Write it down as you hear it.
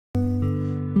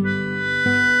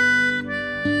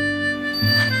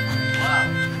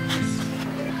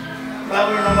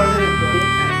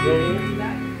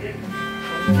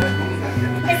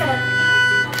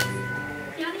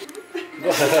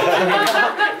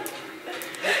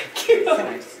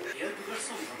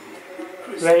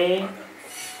Ready?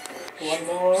 One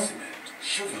more.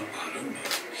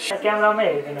 Camera में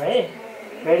हेर्दिनु है.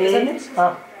 Ready?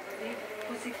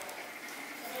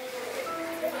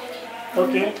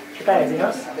 Okay, kita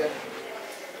हेर्दिनुहोस्.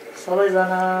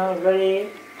 सबैजना ready?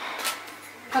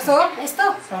 कसो यस्तो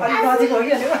अलि नजिक हो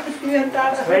कि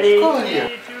Ready? 3,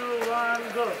 2,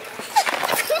 1, go.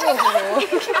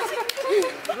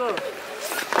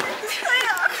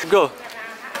 Go.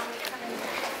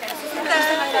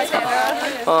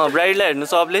 ब्राइडलाई हेर्नु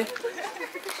सबले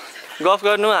गफ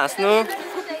गर्नु हाँस्नु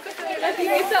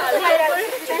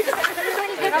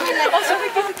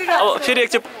अब फेरि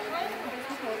एकचोटि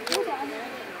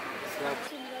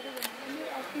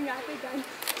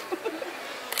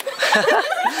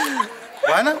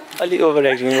भएन अलि ओभर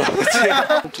एक्टिङ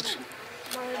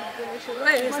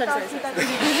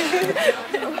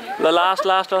ल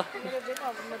लास्ट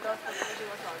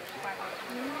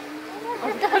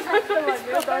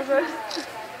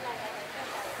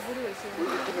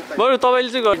बरु तपाईँले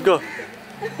चाहिँ गो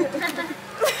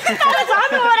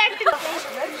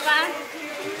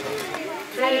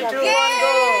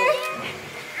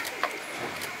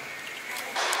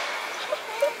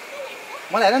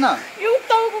मलाई हेर न यो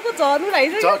टाउको झर्नु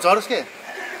रहेछ झरोस् के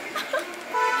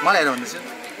मलाई हेर भन्दैछु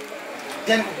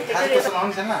डिजाइन थाहा कस्तो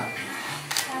लाउनु छैन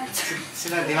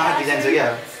सिधा दिमागमा डिजाइन छ क्या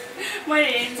मैले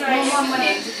हेर्छु म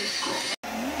हेर्छु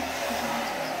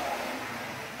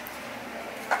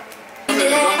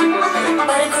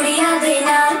पर कुड़िया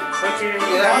देना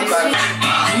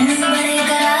बड़े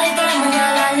कराए तेरा मजा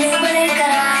लाले बड़े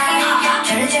कराए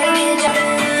चढ़ चढ़ के चढ़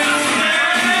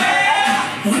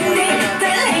मुंडे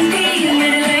तलेंगे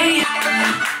मेरे लिए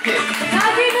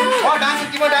म डान्स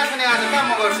तिम्रो डान्स गर्ने आज कहाँ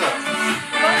म गर्छु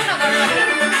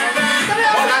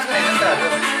म डान्स गर्ने हैन त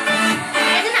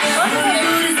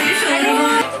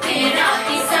तेरा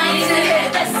की साइज है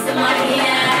 10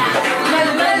 माहिया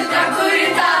मलमल का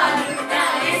कुर्ता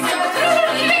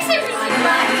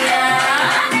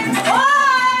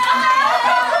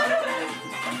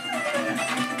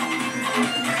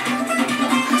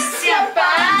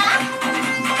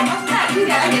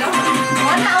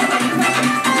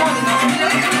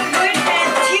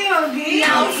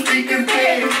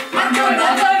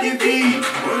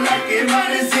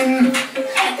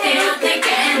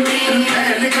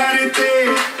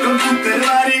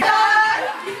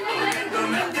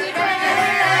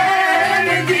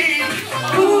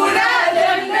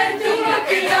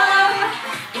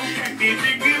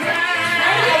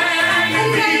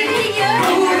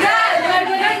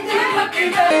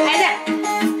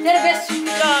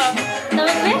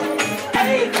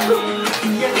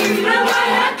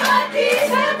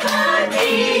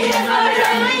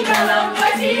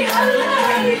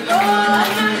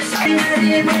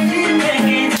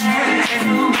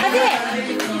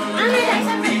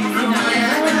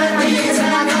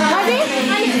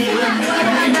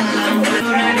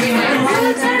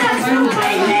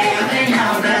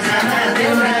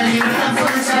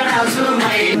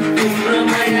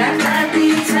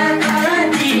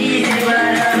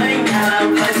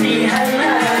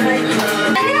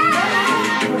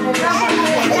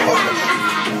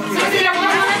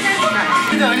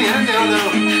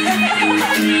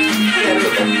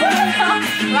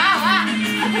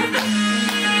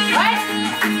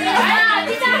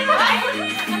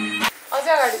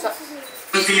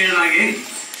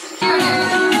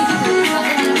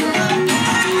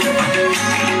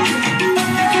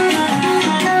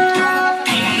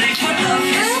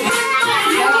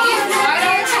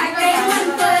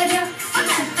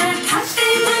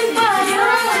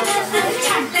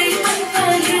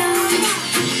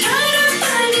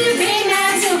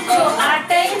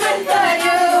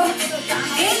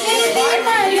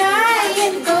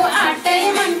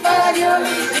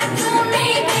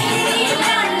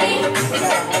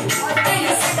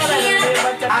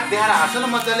देखाएर हाँस्छ न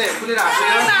मजाले खुलेर हाँस्छ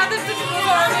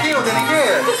के हुँदैन के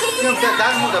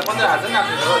डान्स मुख 15 हाँस्छ नि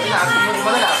आफ्नो हाँस्नु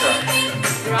मजाले हाँस्छ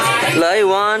ल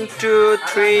 1 2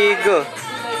 3 गो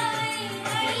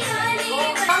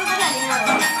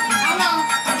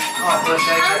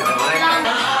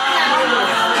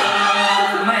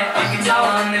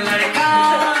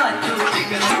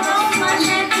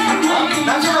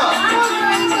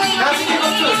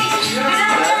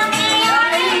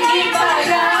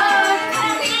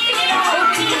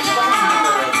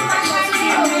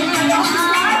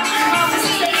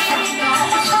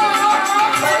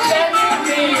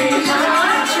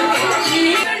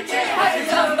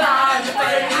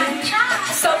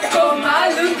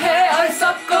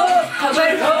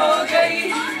खबर हो गई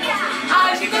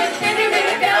आज तो तेरे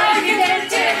मेरे प्यार की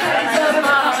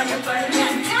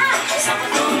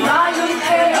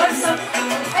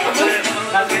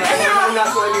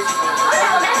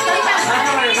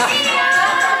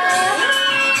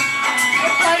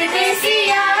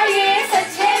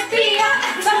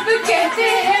कहते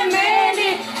हैं मैंने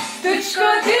तुझको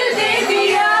दिल दे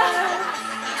दिया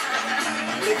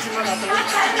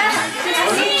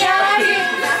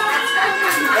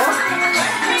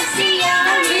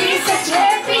ये सच है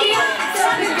पिया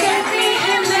सब कहते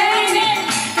हैं मैंने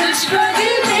तुझको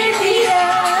दिल दे दिया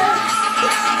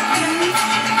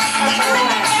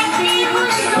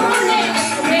तूने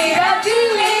मेरा दिल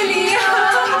ले लिया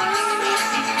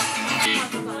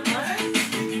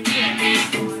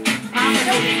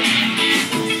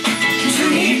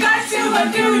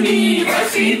Tuni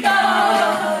Rosita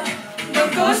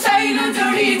Doko Saino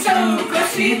Jodi Chauko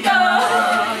Sita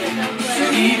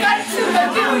Tuni Katsuba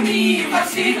Tuni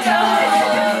Rosita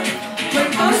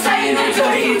Doko Saino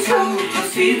Jodi Chauko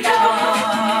Sita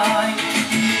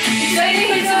Jai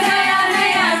Hijo Naya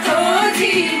Naya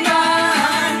Koji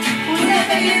Man Una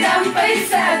Pele Dam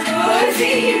Paisa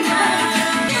Koji Man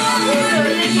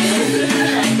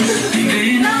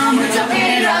Mere naam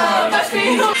chapera basme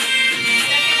ho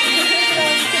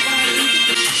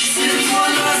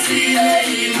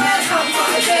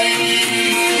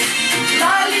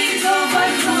लाली जो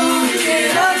बन्नु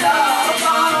तेरा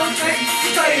लापाउ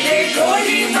कहिले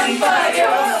गोरी मन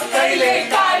पर्यो कहिले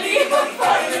काली मन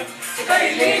पर्यो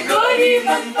कहिले गोरी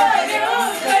मन पर्यो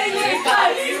कहिले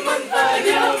काली मन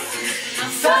पर्यो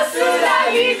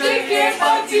ससुराली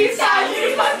देखेपछि साली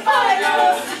मन पर्यो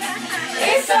ए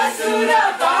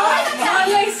ससुराबा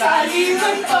मलाई साली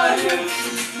मन पर्यो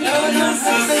मलाई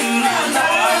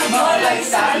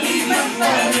साली मन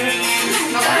पर्यो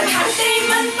खाँदै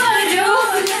मन पर्यो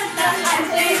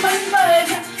खाँदै मन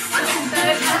पर्यो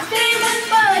खाँदै मन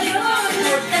पर्यो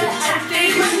खाँदै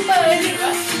मन पर्यो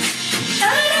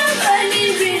तर पनि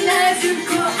बिना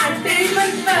दुःखको खाँदै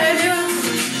मन पर्यो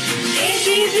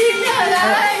यदि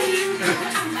दिदीलाई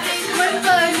मन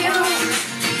पर्यो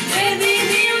ए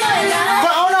दिदी मलाई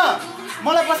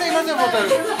कसै इमर्जेन्सी बोतल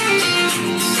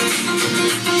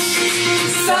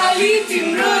साली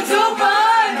तिम्रो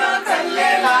जोबान कसले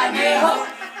लाने हो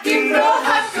तिम्रो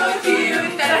हातको तिरो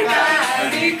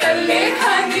तरकारी कसले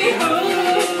खाने हो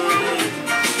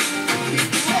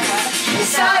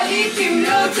साली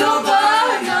तिम्रो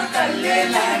जोबान कसले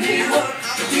लाने हो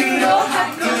तिम्रो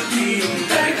हातको तिरो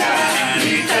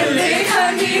तरकारी कसले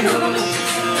खाने हो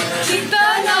चित्त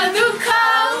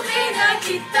नदुखाऊ मेरा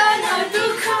चित्त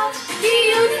नदुखाऊ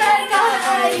तिरो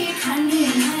तरकारी खाने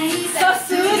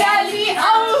ससुराली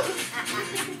आऊ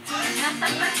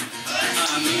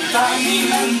पानी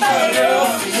मन पर्यो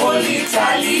बोली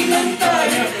चाली मन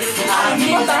पर्यो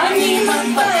हामी पानी मन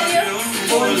पर्यो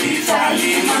बोली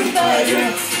चाली मन पर्यो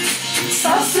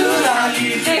ससुराली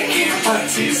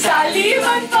देखेपछि साली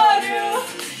मन पर्यो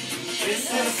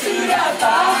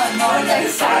ससुराबा मलाई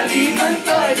साली मन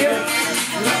पर्यो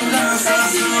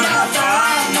ससुराबा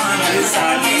मलाई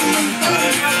साली मन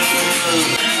पर्यो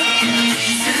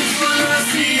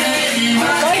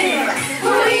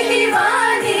कोई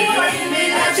दीवानी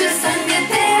मेरा जो संग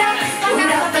तेरा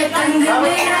पूरा पतंग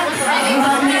मेरा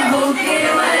दीवाने होके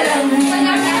मलंग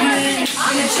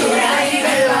छुड़ाई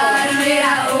गलवार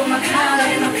मेरा ओ मखना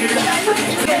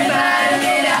गलवार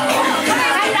मेरा ओ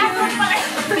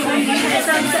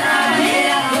संसार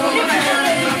मेरा ओ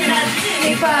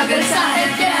पागल सा है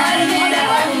प्यार मेरा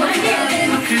ओ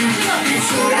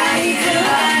छुड़ाई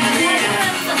गलवार मेरा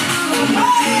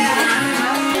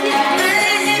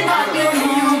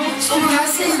सुबह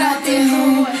से रातें हो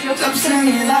जब से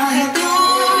मिला है तू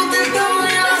दिल तो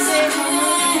मेरा से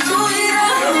तू ही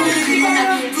राहों में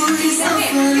तू ही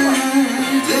सफर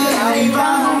तेरी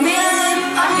बाहों में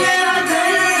अब मेरा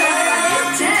दिल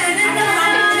चैन न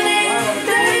आने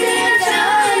दर्द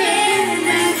जाने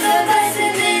दिल से बस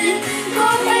दिल को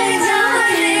मैं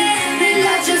जाने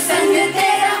मिला जो संग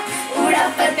तेरा उड़ा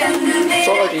पतंग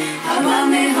मेरा हवा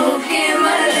में होके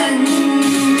मलंग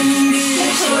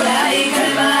छोड़ाई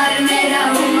गलवार मेरा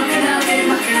हो मखना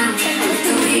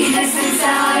तू ही है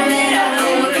संसार मेरा हो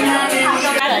मखना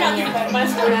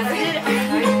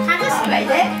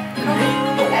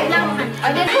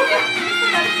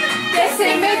कैसे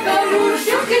मैं करूँ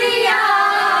शुक्रिया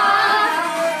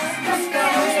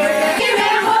कि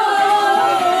मैं हो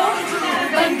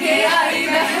बनके आई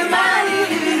मेहमान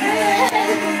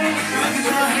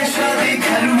शादी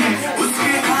घर में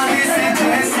उसके आने से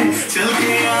जैसे चल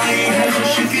के आई है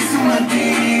खुश किस्मती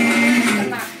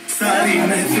सारी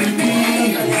महफिल में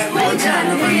वो जान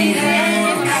बनी है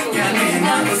क्या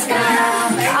कहना उसका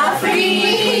आफरी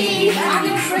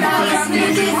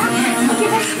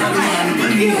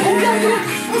बनी है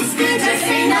उसके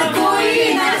जैसे न कोई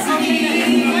नजरी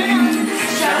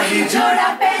शाही जोड़ा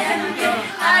पहन के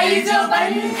आई जो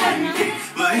बंधन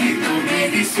वही तो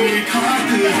मेरी स्वीट हाथ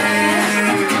है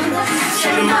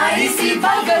शर्माई सी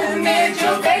बगल में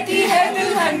जो बैठी है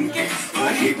दुल्हन के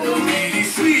वही तो मेरी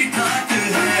स्वीट हार्ट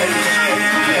है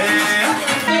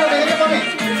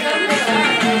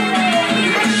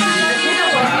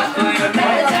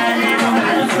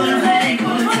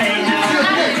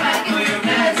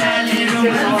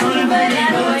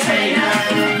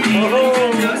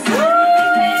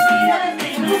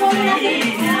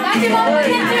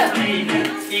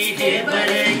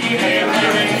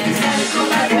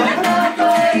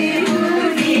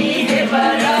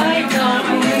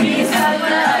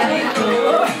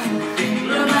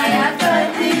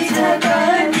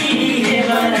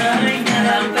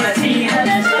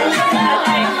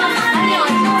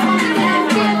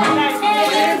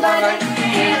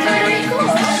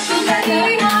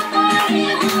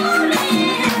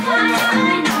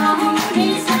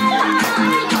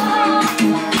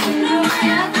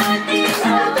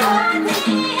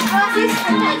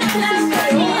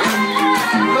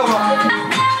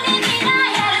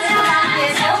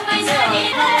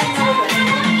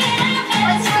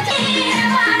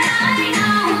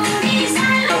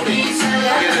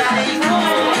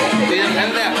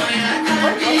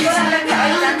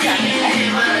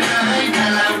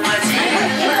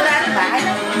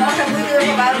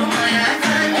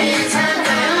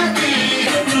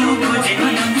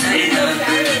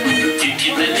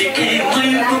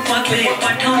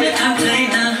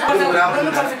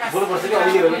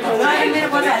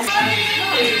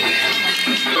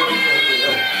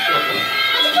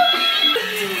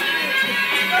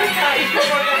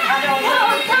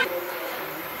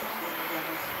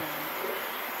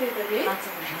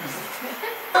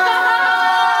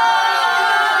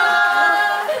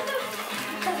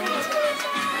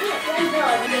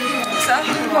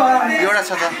एउटा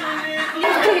छ त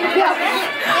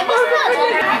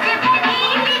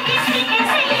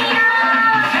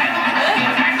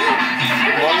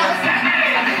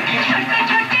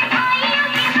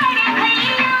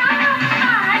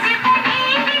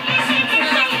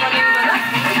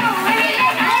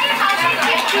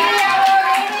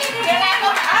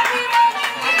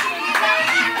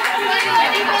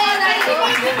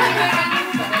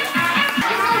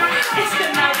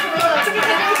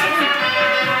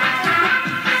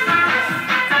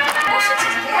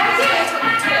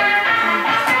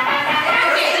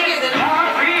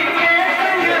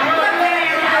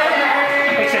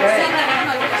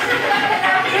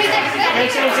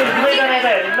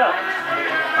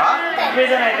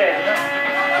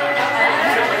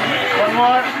One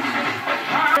more.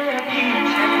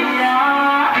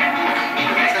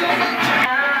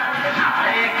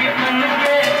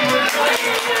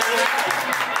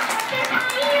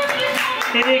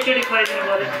 Ini kiri kiri ni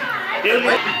boleh. Dia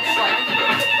ni.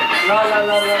 La.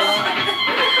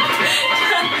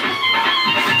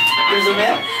 Resume.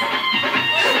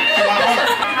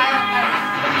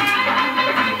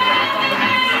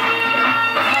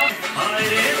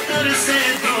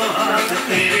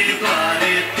 तेरे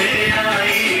बारे पे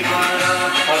आई बारा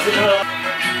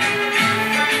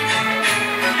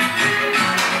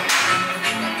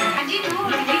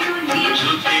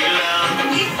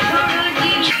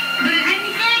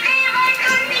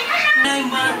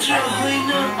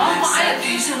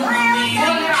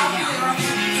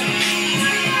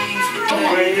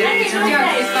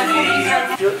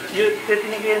यो त्यति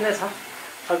नै के नै छ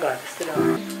अगा त्यस्तै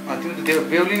हो तिमी त त्यो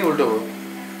बेउली नै उल्टो हो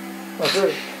हजुर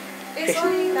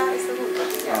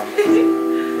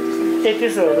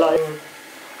त्यसो ल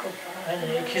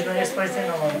खिच्न यसमा चाहिँ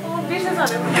नभन्नु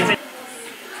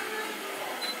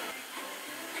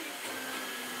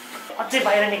अझै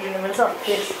बाहिर निक्लिनु मिल्छ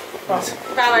ओके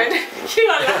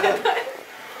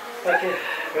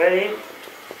रेडी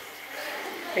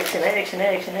एकछिन है एकछिन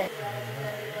है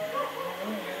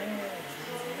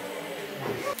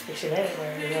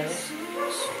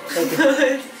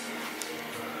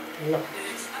ल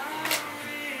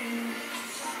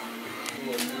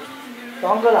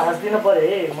अङ्कल हाँसिदिनु पर्यो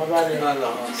है मजाले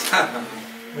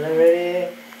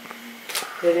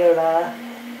फेरि एउटा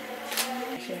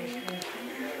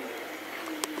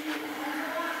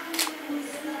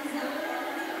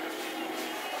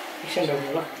एकछिन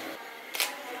गर्नु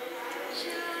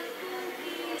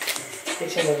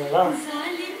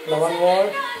ल one more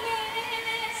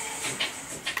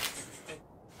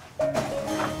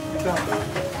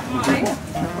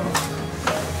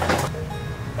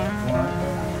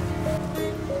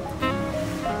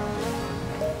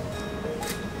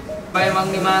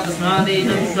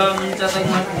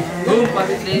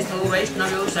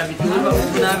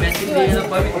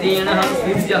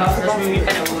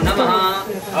नमः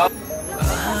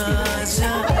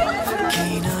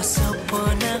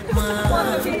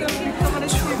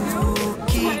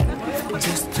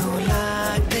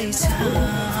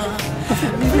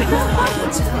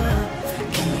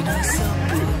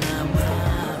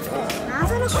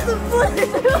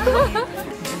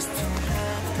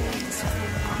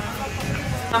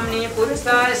हमने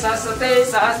पुरुषाय शाश्वते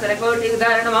सहस्रकोटि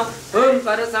धारणम ओम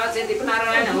करसासे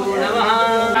दीपनारायण नमो नमः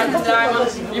अज्जाय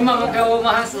इममको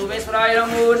महासुवेश्वराय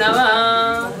नमो नमः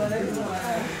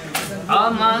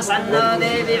ओम सन्न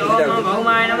देवी ओम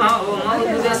भौमाय नमः ओम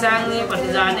उद्देशाग्नि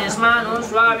प्रतिजाने स्मानो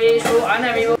स्वावेषु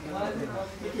अनविवो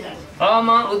ओम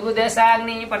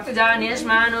उद्देशाग्नि प्रतिजाने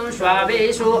स्मानो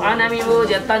स्वावेषु अनविवो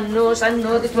जतन्नो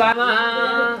सन्नो दित्वामः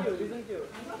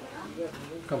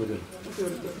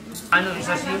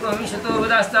अनुशशिको विशतो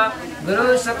वदस्ता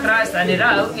गुरु शुक्रास्ता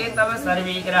निराहु के तव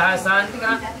सर्वे ग्रह शांति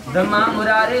का ब्रह्मा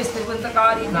मुरारे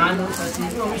स्त्रिपुंतकारी भानु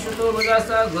शशिको विशतो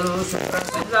वदस्ता गुरु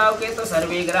शुक्रास्ता निराहु के तो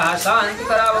सर्वे ग्रह शांति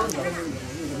करावो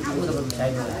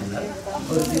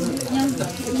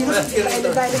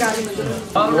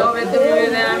ओम नो वेद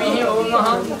वेदयामि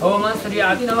ओम श्री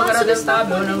आदि नमकरदस्ता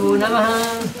नमो नमः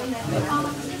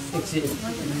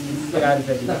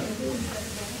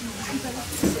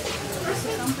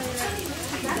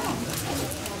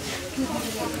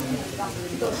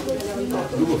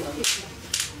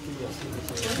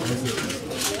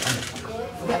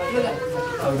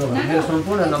मेरो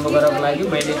सम्पूर्ण नम्बरको लागि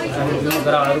मैले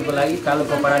ग्रहहरूको लागि कालो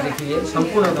कपडादेखि लिएर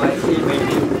सम्पूर्णको लागि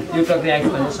मैले यो प्रक्रिया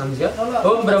भनेर सम्झ्यो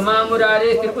ओम ब्रह्मा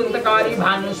मुरारे त्रिपुन्तकारी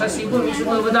भानु शशि भूमि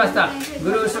सुमोदस्ता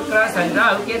गुरु शुक्र शनि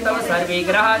राहु केतव सर्वे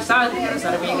ग्रह शान्ति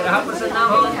सर्वे ग्रह प्रसन्न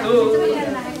भवन्तु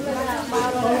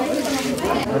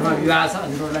धर्म विवाह छ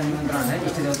हजुरहरूलाई निमन्त्रण है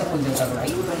इष्ट देवता कुल देवताको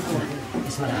लागि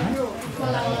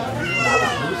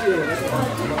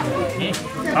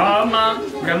ओम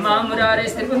ब्रह्मा मुरारे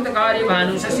स्त्रिपुंतकारी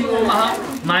भानु शशि ओम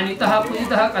मानितः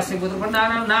पूजितः कस्य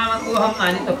पुत्रपन्नानां नामकोऽहं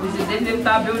मानितः पूजिते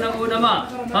देवताभ्यो नमो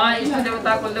नमः इष्ट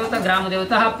देवता कुल देवता ग्राम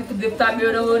देवता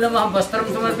पितृदेवताभ्यो नमो नमः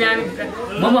वस्त्रं समर्पयामि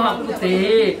मम पुत्रे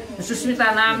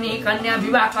सुस्मिता नाम्नी कन्या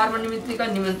विवाह कर्म निमित्तिक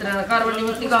निमन्त्रण कर्म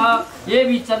निमित्तिक ये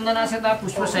भी चंदना सदा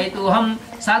पुष्प सहितोऽहं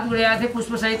साधुगुणयाथे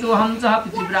पुष्प सहितोऽहं च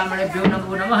पितृब्राह्मणेभ्यो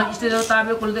नमो नमः इष्ट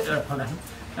देवताभ्यो कुल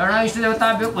एउटा इष्ट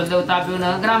देवताभ्यो कुल देवताभ्यो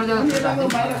ग्राम देवता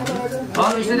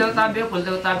और इष्ट देवताभ्यो कुल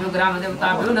देवताभ्यो ग्राम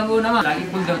देवताभ्यो नमो नमः लागि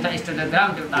कुल देवता इष्ट देवता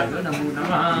ग्राम देवताभ्यो नमो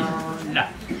नमः ल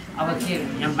अब के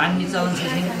यहाँ बान्नी चलन छ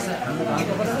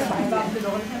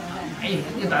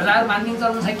यो ध्वजाहरू बान्नी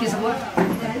चलन छ के छ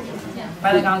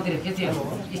पहिला गाउँतिर के थियो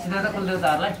इष्ट देवता कुल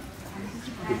देवताहरूलाई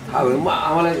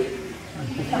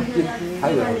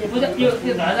पूजा यो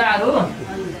ध्वजाहरू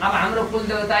अब हाम्रो कुल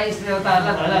देवता इष्ट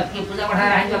देवताहरूलाई ध्वजा के पूजा कोठा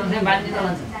राखिन्छ भने बाँध्ने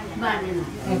चलन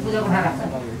छ पूजा कोठा राख्छ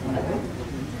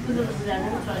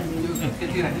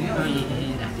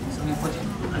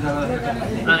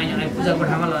पूजा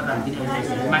कोठामा लगेर राखिदिने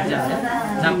बाँच्छ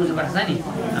जहाँ पूजा कोठा छ नि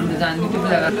हामीले जहाँ नित्य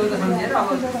पूजा गर्छ सम्झेर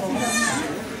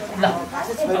ल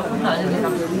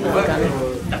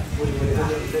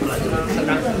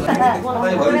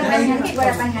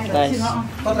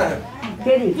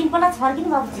फेरि तिनपल्ट छर्किनु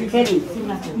भएको फेरि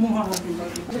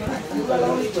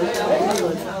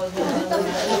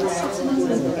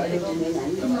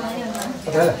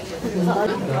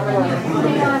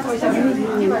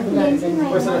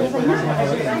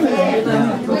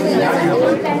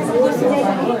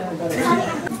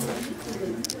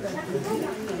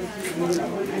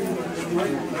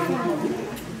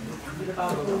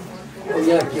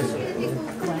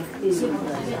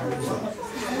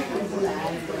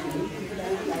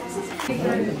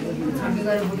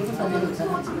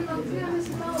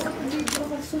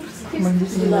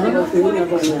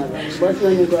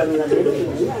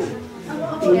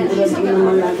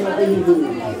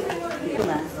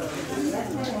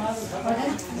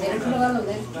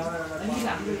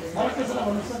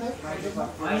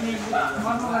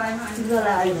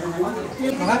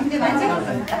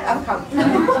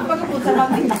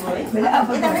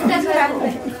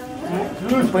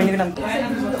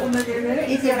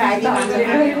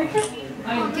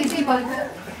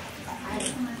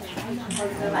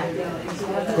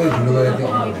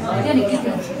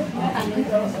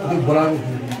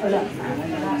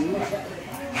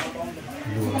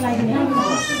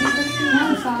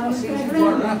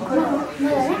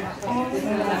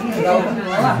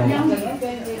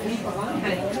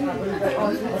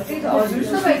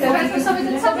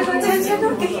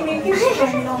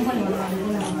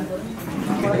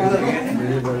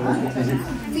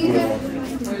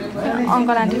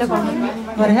अंकल आन्टीले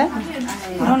गरे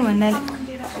पुराउनु भन्नाले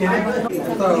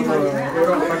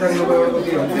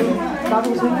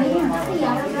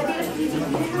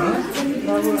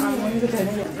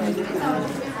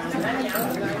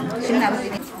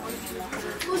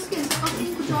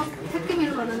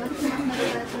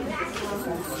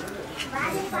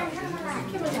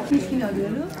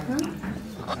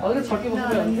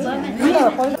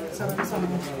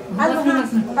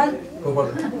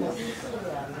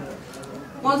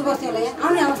मज बस्यो होला यहाँ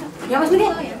आउने आउँछ यहाँ बस्नु नि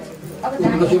अब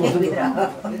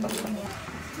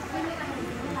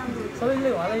सबैले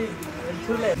मलाई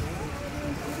छुले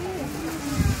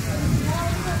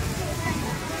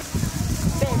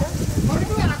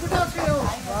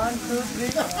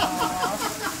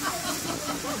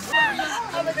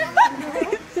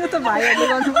त्यो त भाइहरुले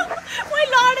गर्नु मैले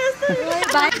लडे जस्तो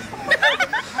भाइ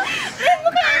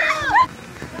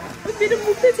मेरो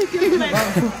मुखै छ त्यो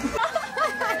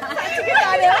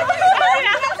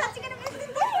साच्चै लड्यो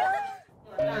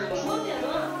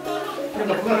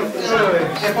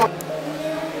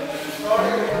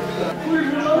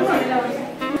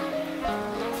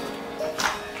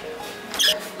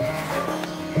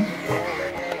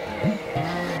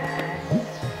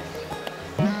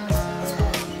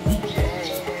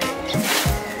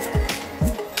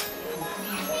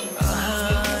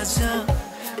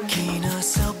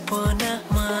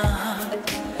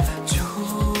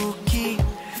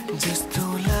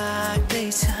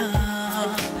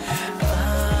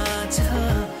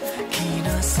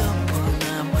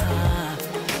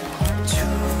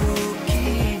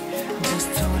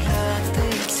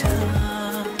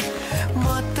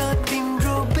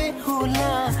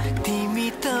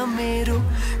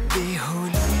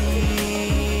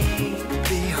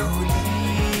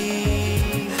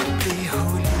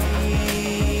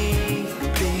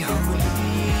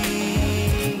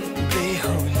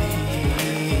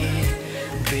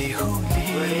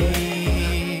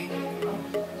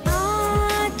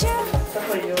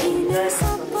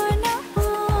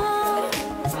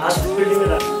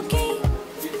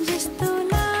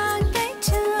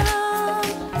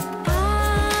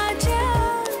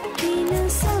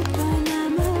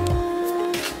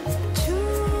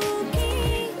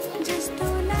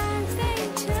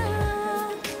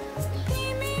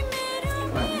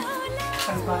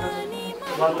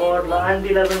One more and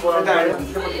 11 more.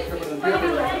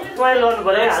 Twelve on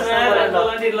bole.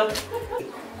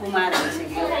 Kumar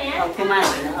भइसक्यो अब कुमार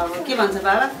अब के भन्छ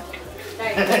बाबा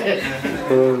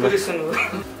पुरै सुन्नु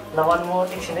ल one more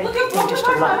एकछिन है इन्ट्रेस्ट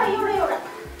ल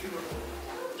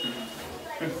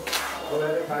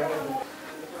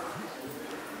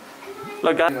ल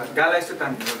गाला यस्तो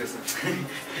तान्नु पर्दैछ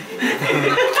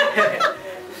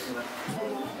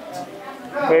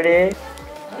ready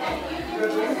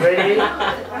ready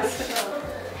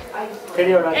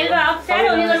ready होला एल्बा अप्ठ्यारो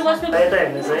हुने गरी बस्नु यता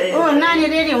हेर्नुस् है ओ नानी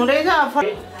रेडी हुँदैछ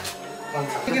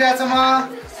देखिरहेछ म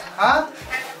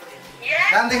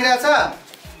नाम देखिरहेछ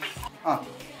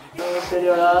फेरि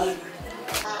होला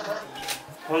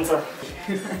हुन्छ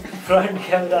फ्रन्ट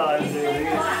क्यामेरा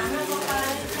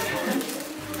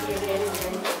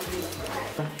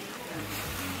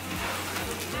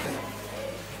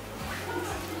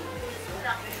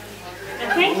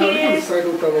थ्यांक यू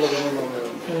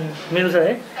मिल्छ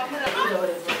है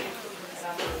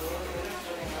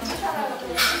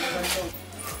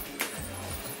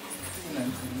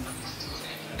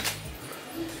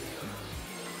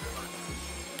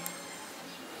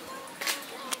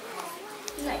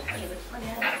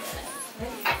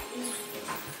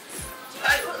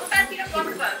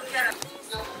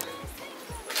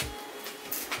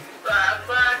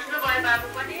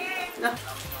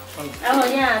अब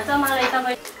यहाँ त मलाई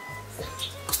तपाईँ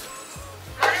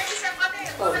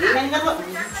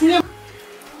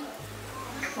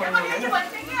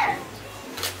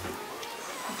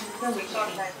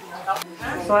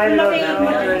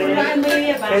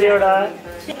फेरि एउटा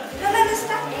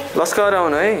लस्कर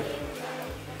आउनु है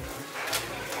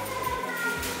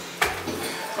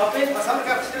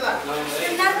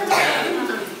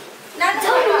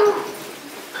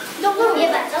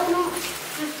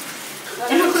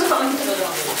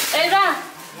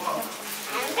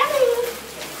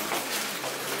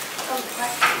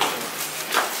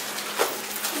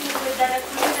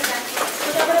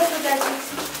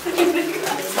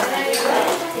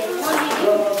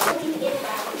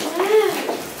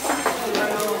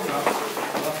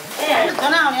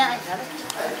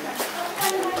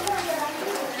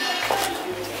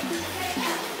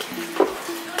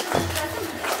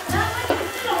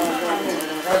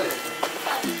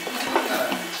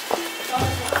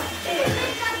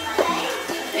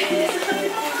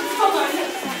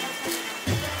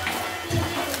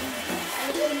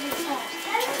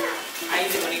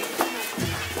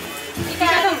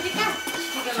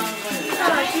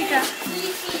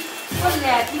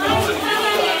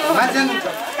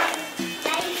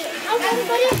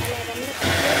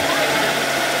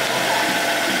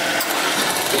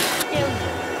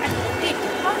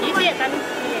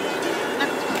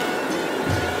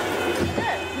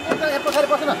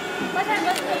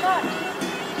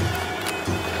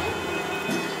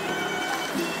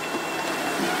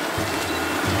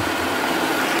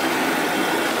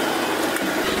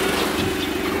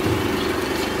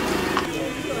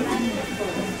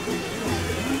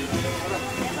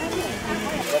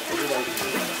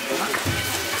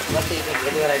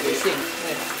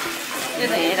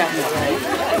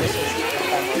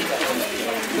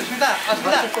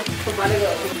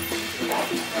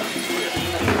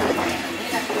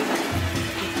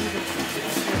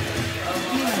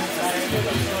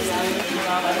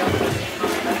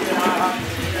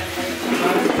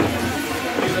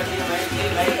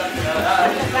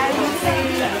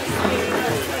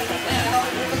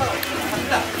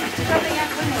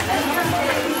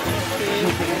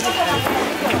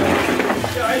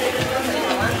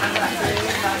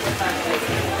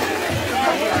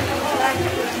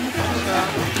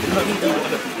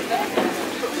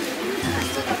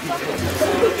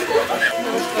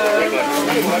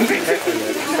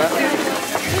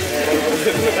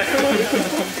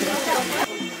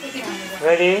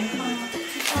Ready?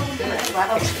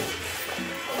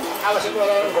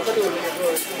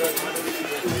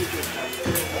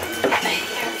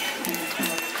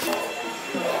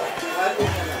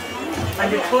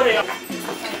 And it's for it.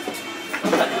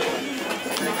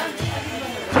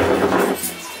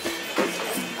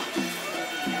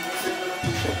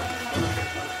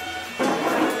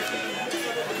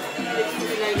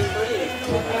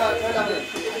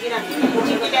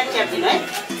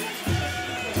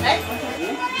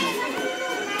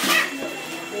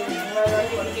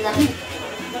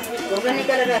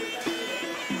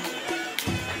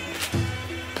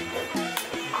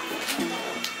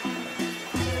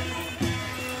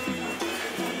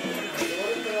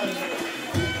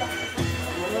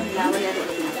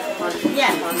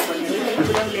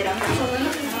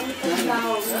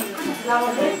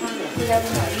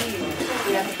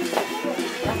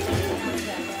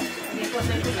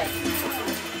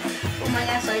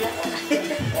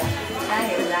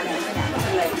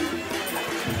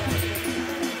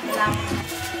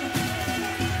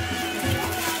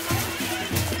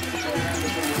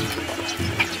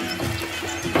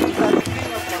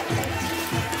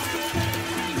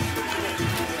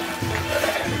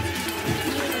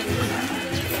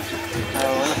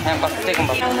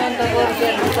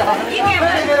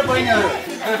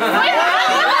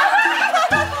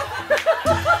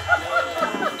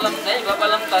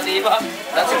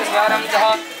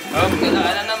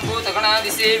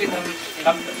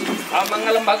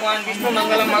 मंगलम भगवान विष्णु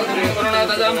मंगलम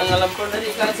करुणादजा मंगलम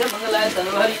पुंडरीकाच मंगलाय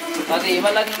तनहरि तदेव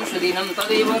लग्नं सुदीनं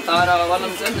तदेव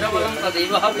तारावलं चंद्रवलं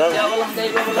तदेव विद्यावलं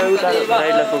दैववलं तदेव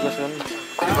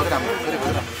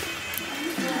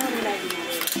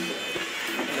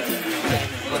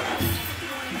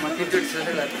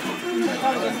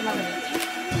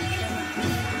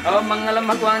मंगलम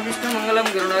भगवान विष्णु मंगलम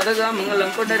गरुड़ध्वज मंगलम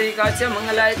पुंडरीकाच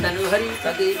मंगलाय तनहरि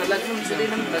तदेव लग्नं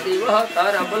सुदीनं तदेव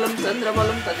ताराबलं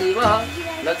चंद्रबलं तदेव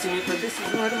लक्ष्मी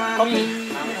प्रतिष्ठितमर्मामि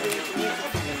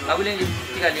अब लेंगे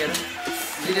टीका लिया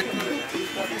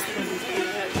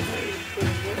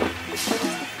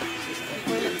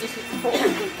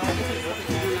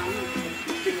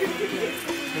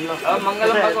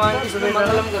मंगलम भगवान विष्णु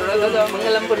मंगलम गरुड़ध्वज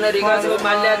मंगलम पुंडरीकाच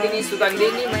माल्यादिनी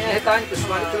सुगंधिनी मया हितानि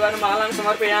पुष्पाणि त्रिवर्णमालां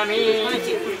समर्पयामि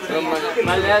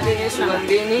माल्यादिनी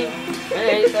सुगंधिनी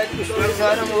मया हितानि पुष्पाणि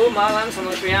त्रिवर्णमालां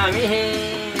समर्पयामि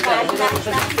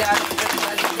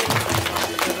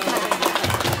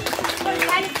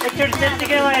एक्चुअली सेल्फी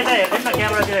के वहाँ ऐसा है ना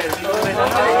कैमरा के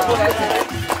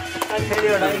फेरि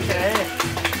एउटा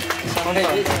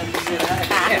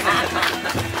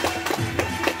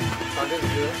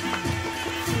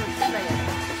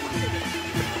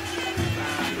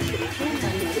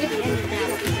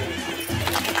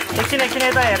एकछिन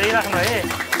यता हेरिराख्नु है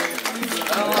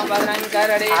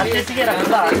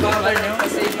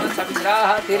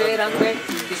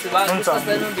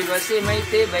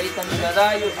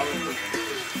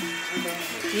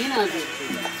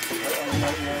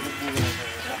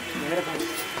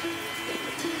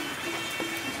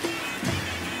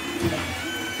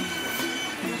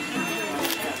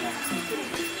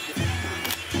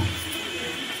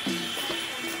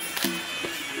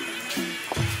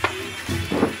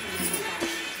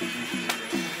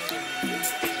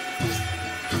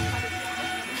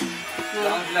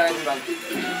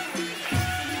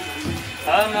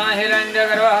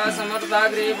हिरण्यगर्भः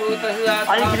समर्थाग्रीभूतः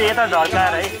अलिकति यता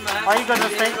ढल्काएर है अलिकति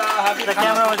जस्तै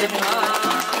क्यामेरामा देख्नु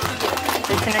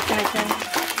एकछिन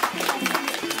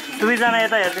दुईजना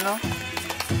यता हेरिदिनु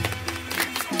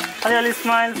अलि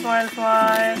स्माइल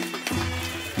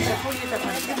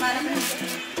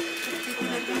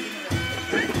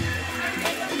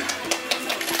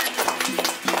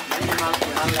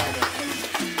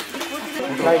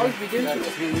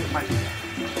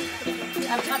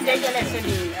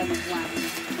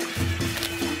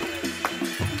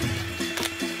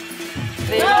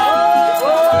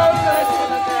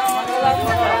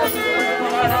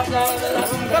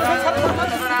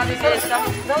विशेषम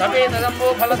तपेत गम्बो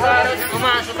फलसार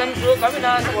उमा सुतम सुख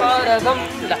अविनाशकारगम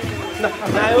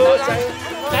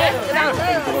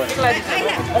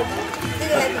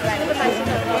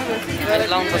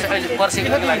लाउनुपर्छ अहिले पर्सिको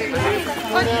लागि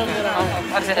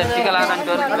पर्सि टिका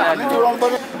लगाएर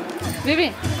बेबी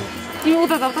तिमी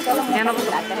उता जाऊ त यहाँ नबस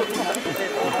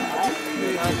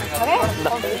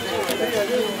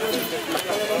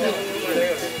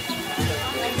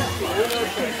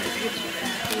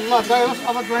ल गयोस्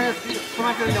अब गए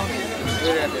समातेर ल्याउनु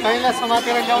कहिँलाई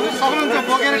समातेर ल्याउनु सक्नुहुन्छ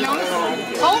बोकेर ल्याउनु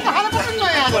सब त खानु पर्छ नि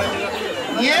यहाँ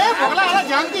ए भोग्ला हाल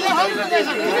झ्याम्ती ल्याउनु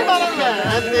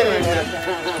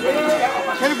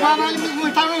फेरि बाबाले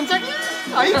उठाउनुहुन्छ कि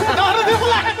है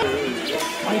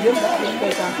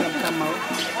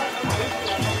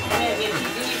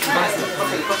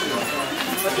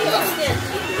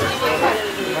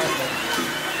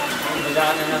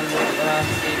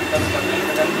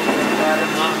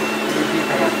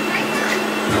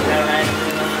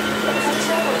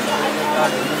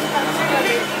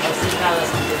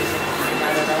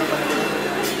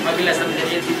अघिल्ला सम्झेर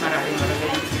यतिमा राखेको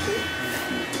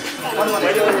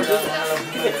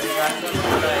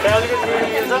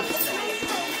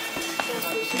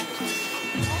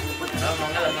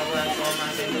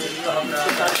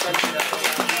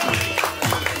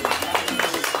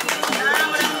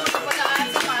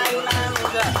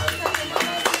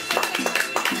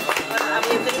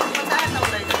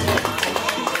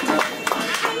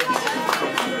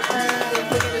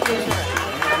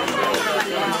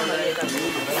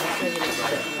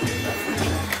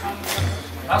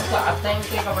आपको हाथ टाइम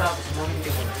के कपड़ा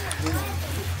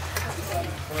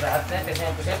पूरा हाथ में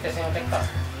कैसे टेक्का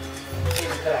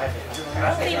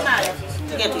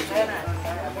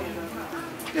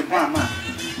ये मामा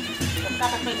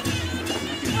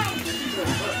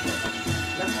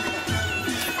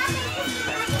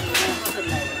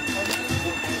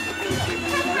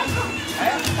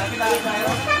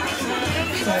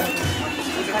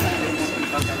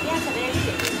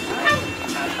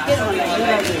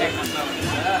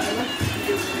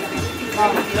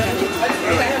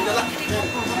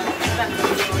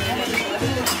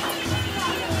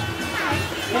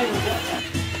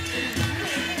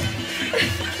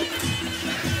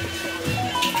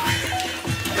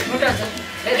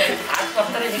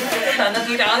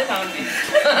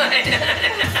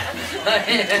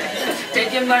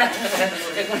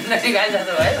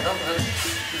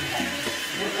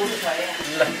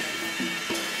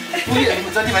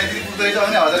जति भाइ दिदी पुग्दै छ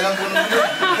भने 1000 ग्राम पुग्नु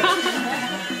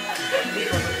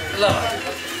ल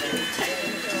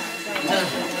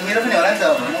मेरो पनि होला नि त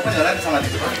म पनि होला नि समाति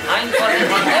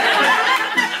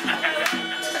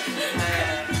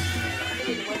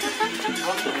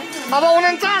अब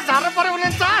 49 हार्नु पर्यो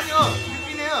 49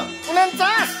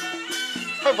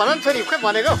 खै भन नि छोरी खै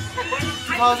भनेको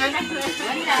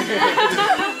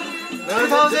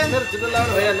 2000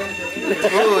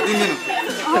 हो दिन्दिनु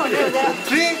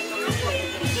 3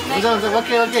 हुन्छ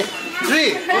ओके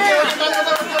 3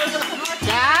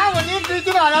 क्या भने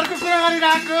 2-3 हजारको कुरा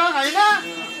गरिरहेको होइन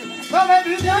भाइ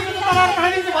 2-3 हजार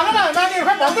पाइदिन्छु भन न नानीहरू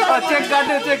खै भन्दै चेक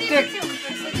गर्नु चेक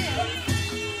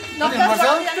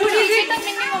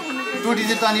 2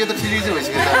 डिजिट त अनि यो त 3 डिजिट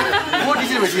भइसक्यो 4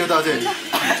 डिजिट भइसक्यो त अझै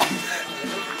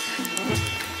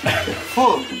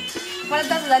 4 मलाई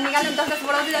 10,000 निकाल्नु 10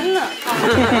 बढाउँदै जानु न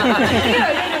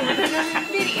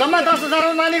जम्मा 10,000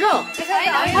 हो मानेको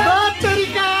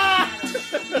तरिका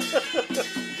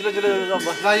ल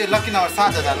यो लकी नम्बर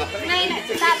 7,000 ल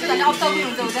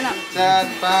 4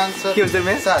 5 6 के हुन्छ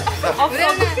मे 7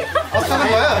 अप्सन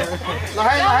भयो ल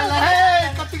है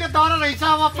कतिको डर रहेछ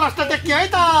अब प्रश्न देखियो है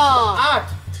त 8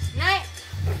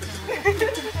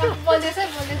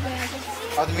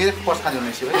 अब मेरो पर्स खाली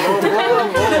हुने छु है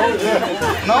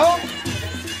 9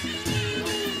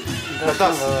 10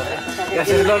 यस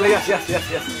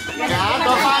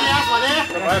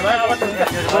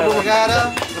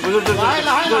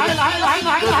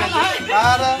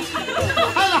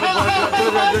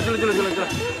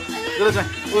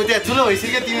त्यहाँ ठुलो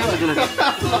भइसक्यो तिम्रो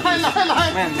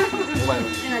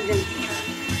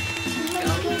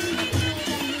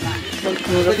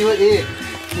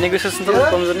नेगोसिएसन त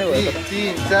कमजोर नै भयो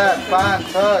 3 4 5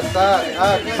 6 7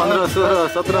 8 15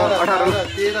 16 17 18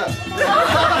 13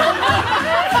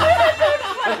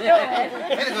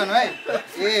 फेरि गर्नु है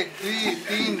 1 2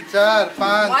 3 4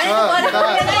 5 6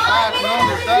 7 8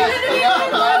 9 10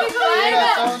 11 12 13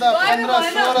 14 15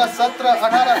 16 17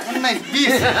 18 19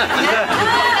 20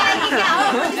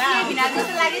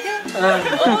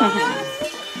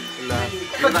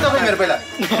 कति तपाईँ मेरो पहिला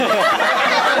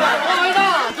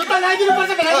जुत्ता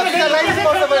लगाइदिनुपर्छ भनेर जुत्ता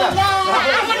लगाइदिनुपर्छ पहिला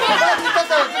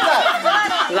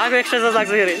लाग्यो एक्स्ट्रा चार्ज लाग्छ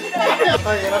फेरि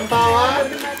हेरन त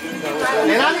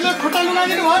नानीले खुट्टा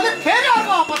लुगाइदिनु भयो भने फेरि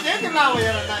अर्को आपत्ति है तिमीलाई अब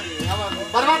हेर नानी अब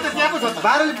बर्बाद त त्यहाँ पो छ त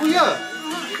 12 ले पुग्यो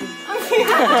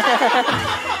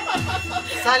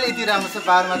साल यति राम्रो छ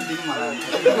 12 मा दिनु मलाई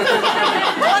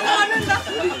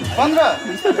 15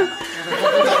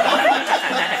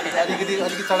 अलिकति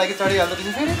चढाइ चढिहाल्दो रहेछ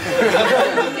फेरि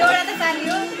एउटा त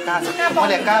चालियो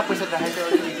मैले कहाँ पैसा राखेको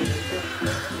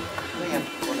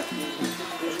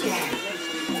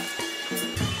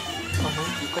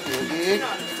कति हो 1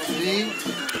 2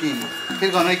 3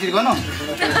 फेरि गर्नु एकचोटि गर्नु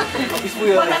 1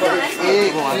 2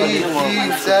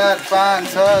 3 4 5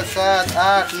 6 7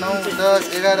 8 9 10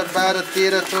 11 12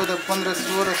 13 14 15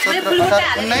 16 17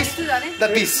 18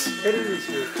 19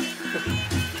 20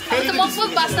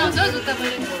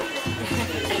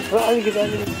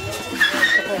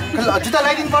 जुत्ता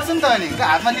लगाइदिनु पर्छ नि त अनि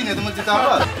हातमा लिने त म जुत्ता अब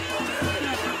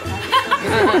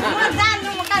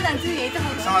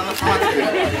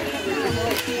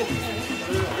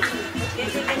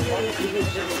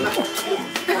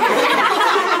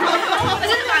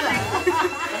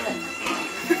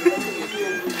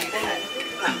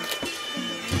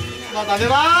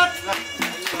धन्यवाद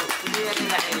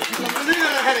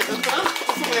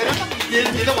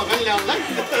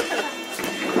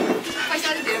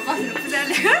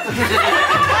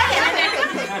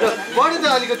बढी त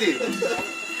अलिकति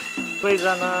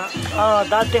कोहीजना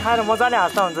दाँत देखाएर मजाले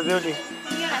हाँस्दा हुन्छ बेहुली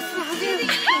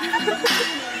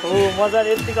हो मजाले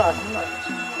यतिको हाँस्नु न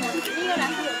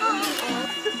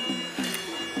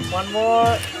one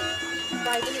more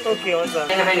ओके हुन्छ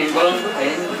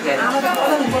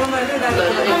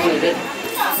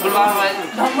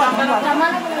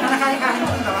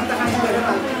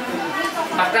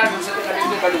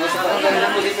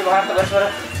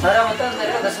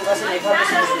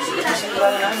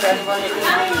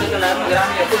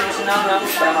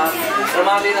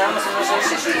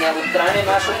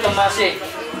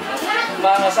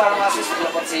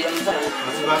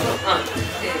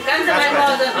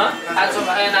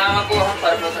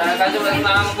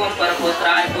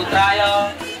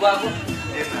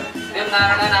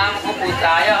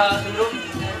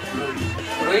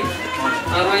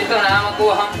रोहित नाम को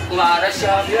हम कुमारस्य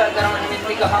विवाहकर्म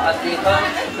निमित्तिकः अद्यः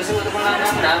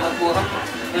कुसुमपुराणां नाम को हम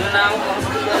नाम को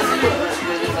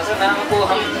नाम को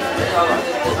हम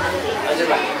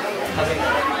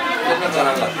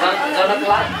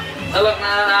जनकला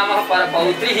नाम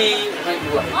परपौत्री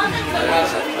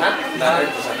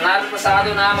नारद प्रसाद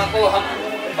नाम को हम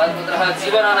परपुत्रः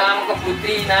जीवन नाम को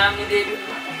पुत्री नाम देवी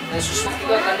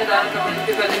सुष्मिता कन्यादान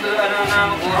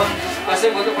नाम को हम कसे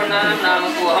बुद्धपुराणां नाम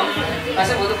को हम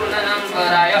कसे बुद्धपुराणां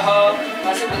परायः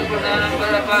कसे बुद्धपुराणां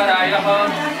परपरायः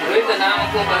रोहित नाम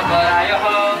को परपरायः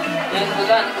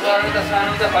बुद्धान पुराणित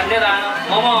कन्यादान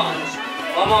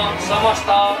मम समस्त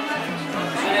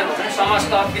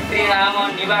समस्त पितॄणाम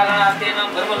निवारणार्थेन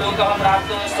ब्रह्मलोकः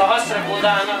प्राप्तो सहस्र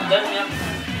गोदान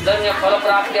धन्य फल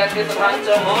प्राप्त्यार्थे तथा च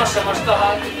मम समस्तः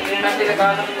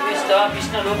क्रीणातिकालं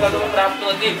विष्णुलोकलो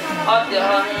प्राप्नोति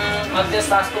अद्य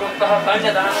शास्त्रोक्तः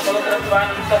कन्यादान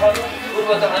फलप्रदानन्तः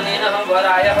पूर्वत अनेन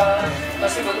वरायः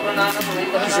कस्य पुत्रनाम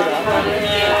रोहितः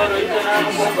नाम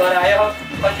को वरायः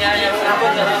कन्यायाः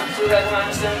नामः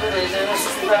सूर्यमानसंतरेजन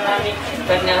सुस्तानामि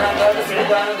कन्याः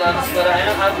दातुदानुदानस्वरायण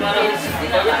आत्मनः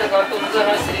पवित्रकर्तुं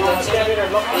श्री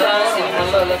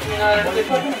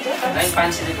लक्ष्मीनारायण लाइन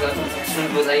 5 मिनट गर्नु सुन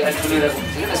बुझाइ अठुलेर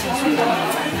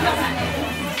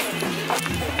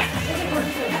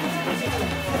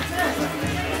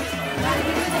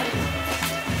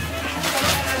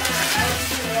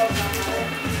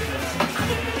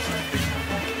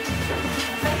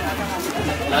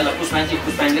ल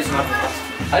पुष्पाञ्जली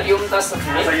समाप्त हरि ओम तत्सत्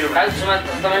काल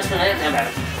तपाईँ सुनाए त्यहाँ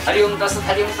हरि ओम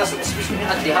तत्सत् विष्णु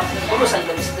अध्यः पूर्व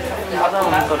सङ्कल्प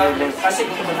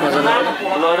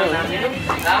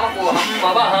नाम को हम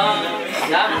भवः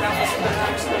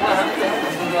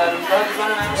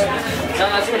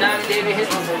नाम देवी है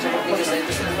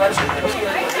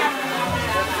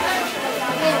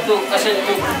तो कसे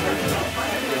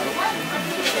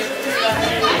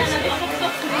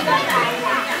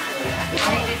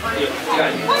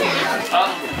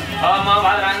ओम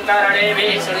भद्रंकरणे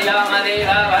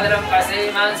विष्णुयामदेवा भद्रं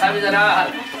पश्येमां सवितराः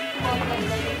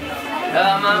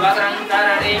ओम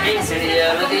भद्रंकरणे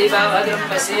विष्णुयामदेवा भद्रं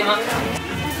पश्येमां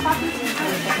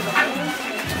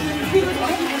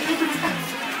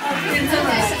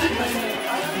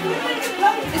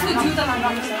इसको जूता मांगा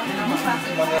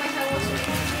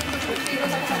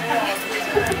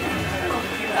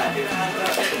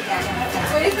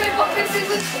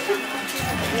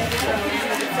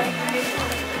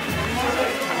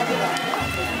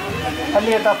अलि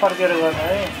यता फर्केर गर्नु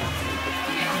है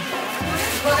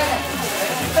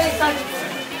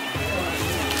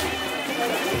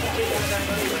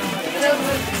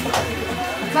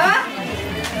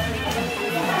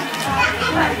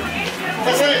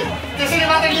त्यसैले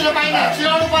मात्रै लिनु पाइँदैन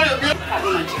चिलाउनु पर्यो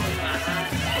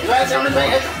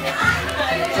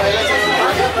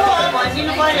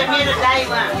भनिदिनु पर्यो मेरो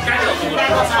दाइमा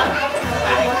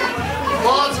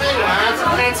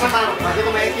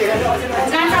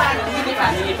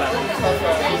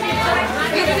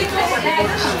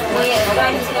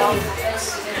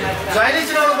जहिले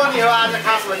चिनाउनु पर्ने हो आज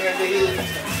खास भनेदेखि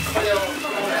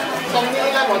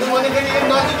कम्पनीलाई भन्नु भनेदेखि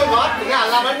नजिकको घर ढुङ्गा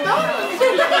हल्ला पनि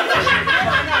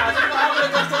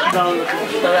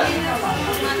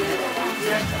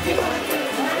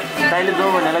दाइले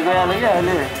जाउँ भनेर गइहाल्यो क्या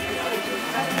अहिले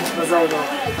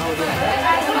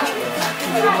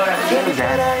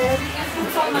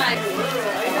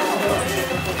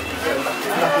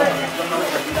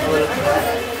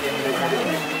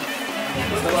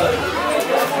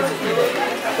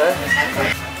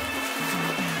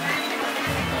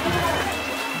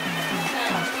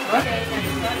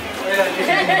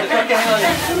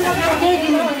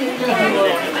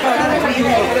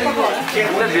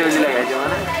बेहुली लगाइदियो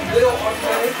मलाई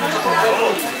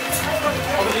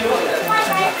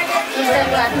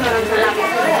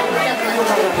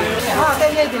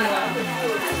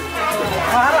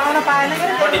आउन पाएन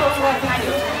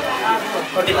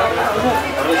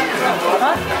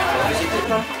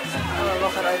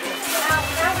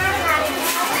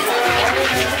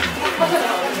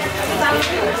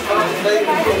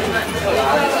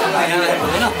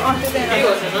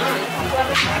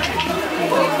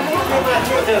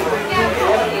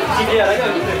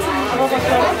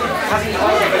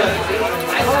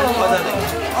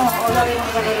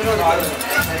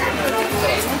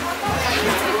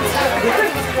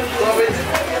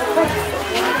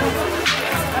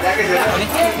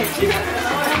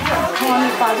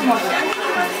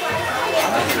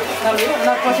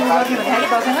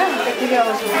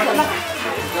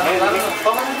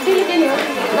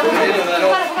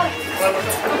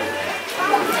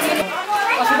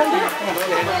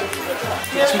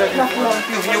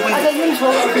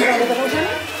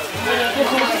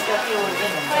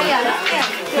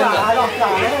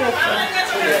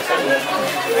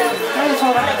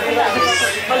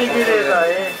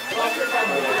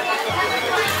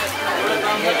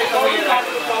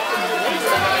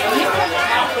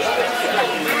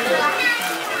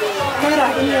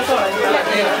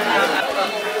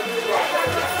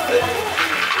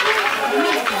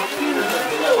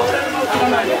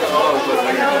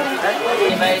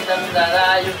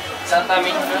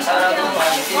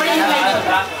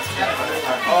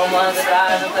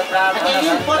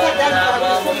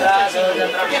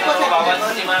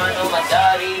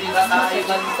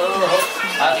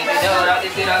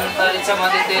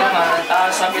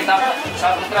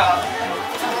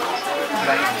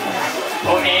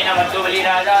ओमेन वत्तुबली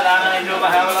राजा दानवेन्द्रो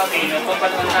महाबलवीन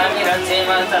पद्मनाभि रंसेम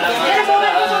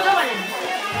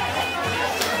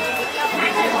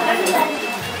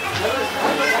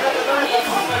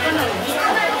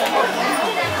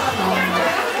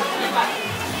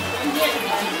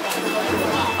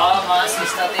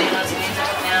अमासिष्टतेन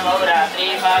श्रीचक्न्या भवरात्रि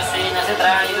पार्श्वेन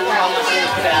चित्राणि रूपं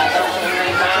श्रीव्यातं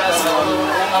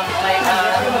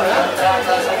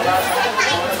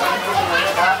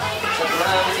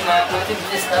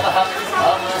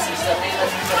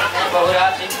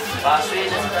बहुरात्रि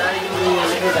पार्श्वेन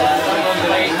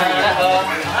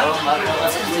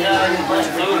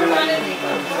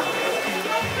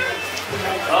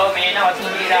ओमेन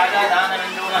वत्तुबली राजा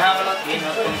दानवेन्द्रो महाबलवीन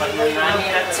पद्मनाभि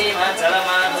रंसेम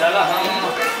चलः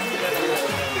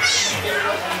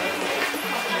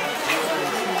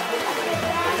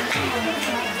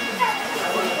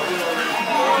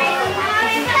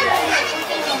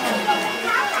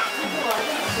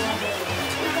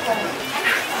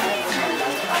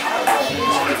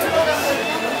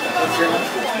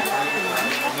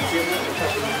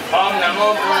ओम नमो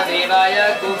ब्रह्मदेवाय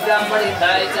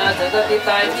गोब्राह्मणिताय च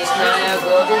जगतिताय कृष्णाय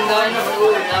गोविन्दाय नमो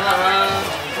नमः।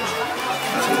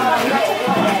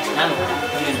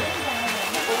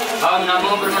 ओम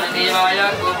नमो ब्रह्मदेवाय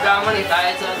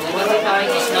गोब्राह्मणिताय च जगतिताय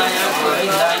कृष्णाय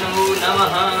गोविन्दाय नमो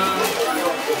नमः।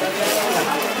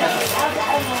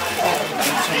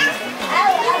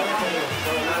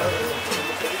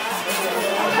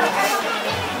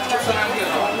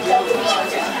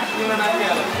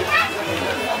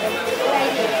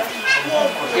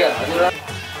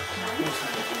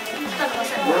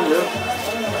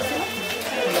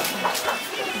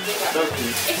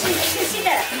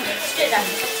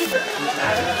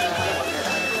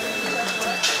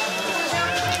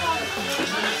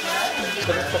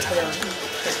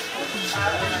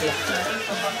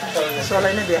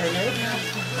 सोलाई नै देखाइन है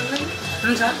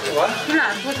हुन्छ किन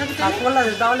हातको छ कि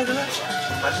हातकोलाई दाउले दिनु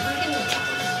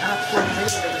हातको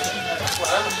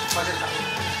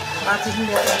पाँच दिन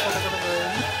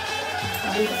ल्याएर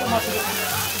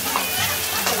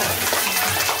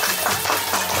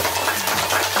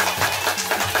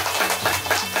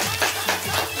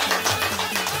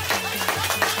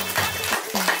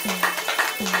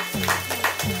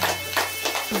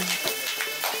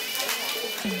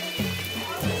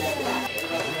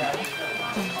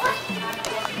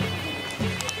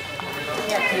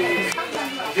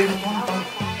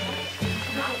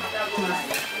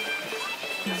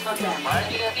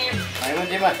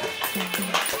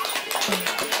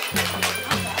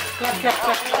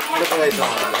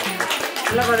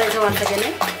लगाउँदैछ भन्छ के नै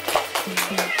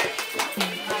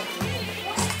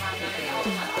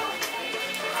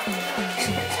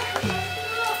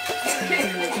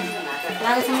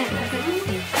लागेछ नि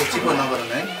चिपो नगरौँ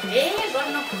है ए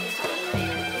गर्न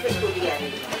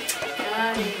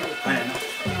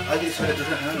अलि छोडेर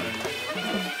दुध खानु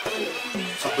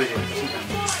सबै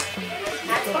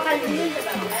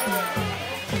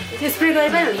स्प्रे गरे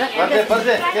पनि हुन्छ पर्छ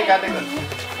के काटेको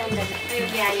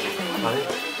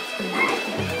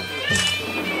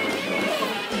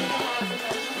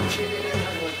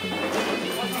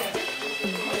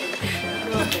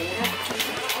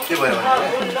के भयो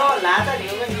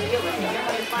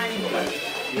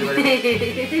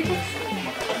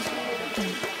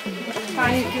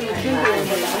पानी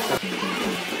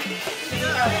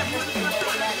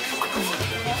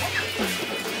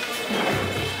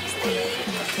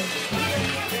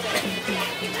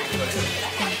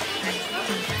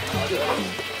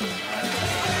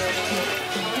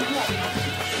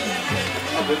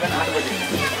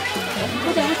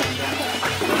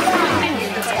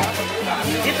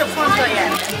Itu foto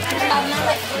ya.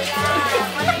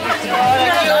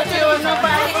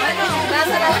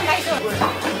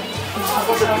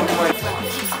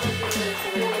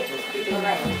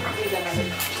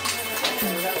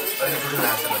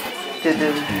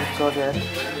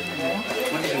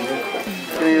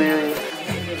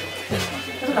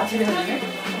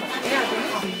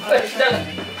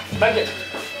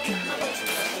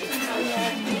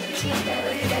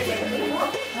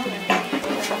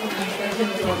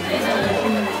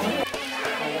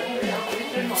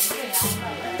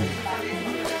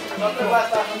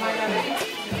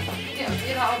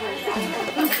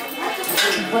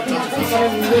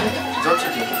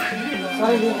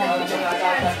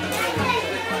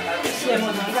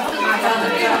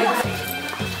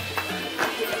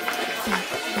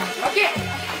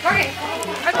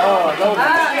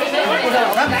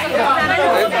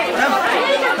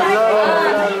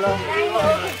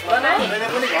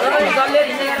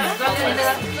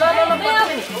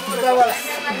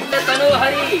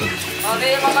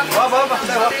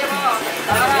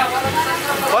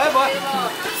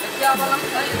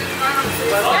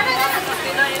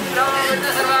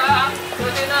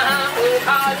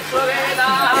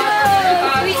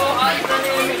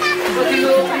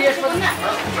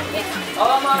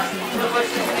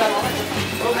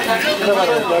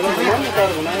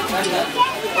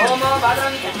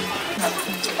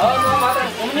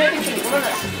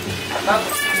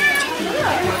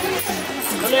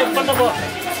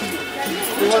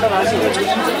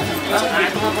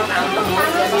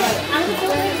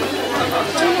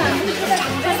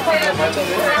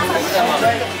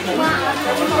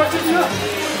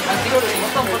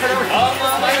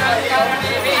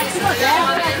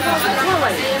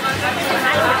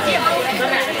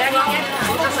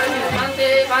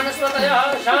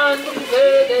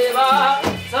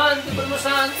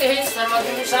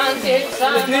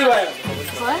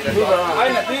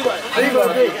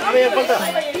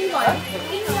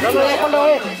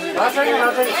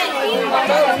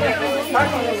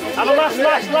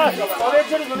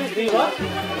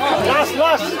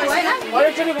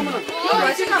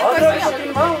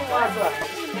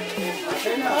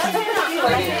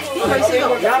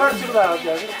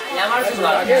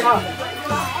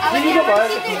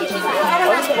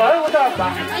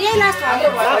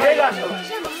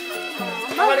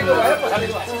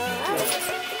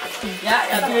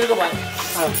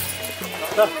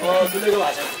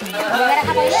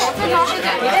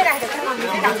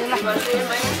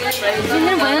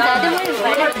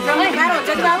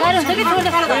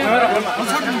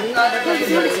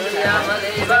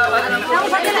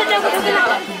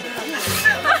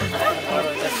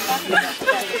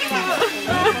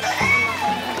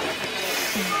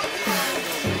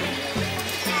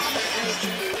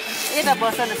 यता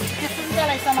बस्छ न त्यो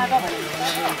सुन्दालाई समाज भने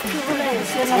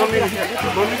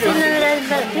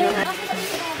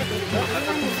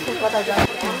कता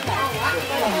जान्छ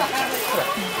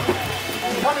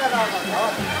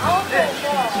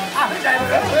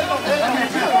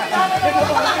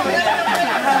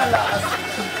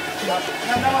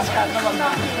नमस्कार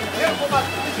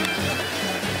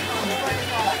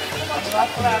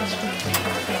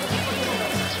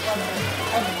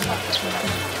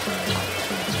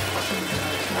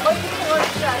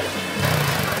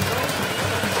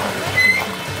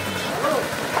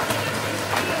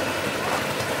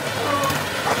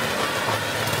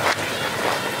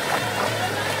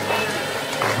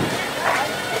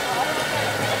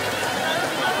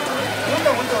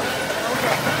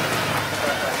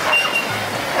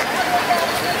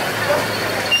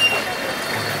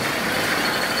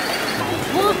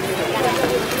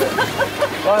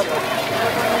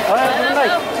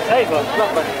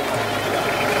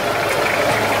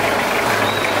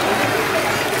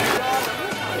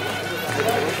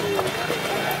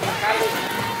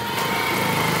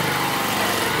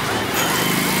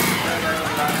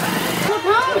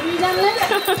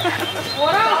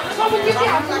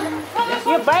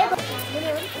यो बाइक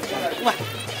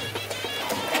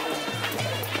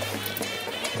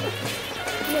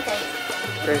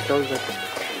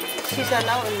सिसा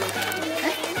लाऊ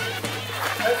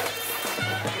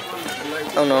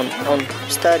आउनु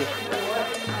बिस्तारै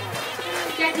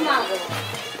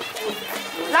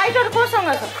लाइटर कोसँग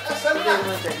छ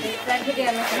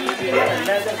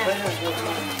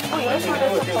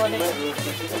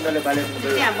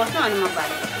त्यहाँ बस्नु अनि म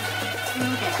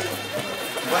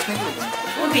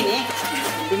उभिने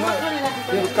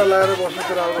उता लगाएर बस्नु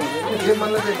त राम्रो हुन्छ जे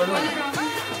मनलाई चाहिँ भन्नु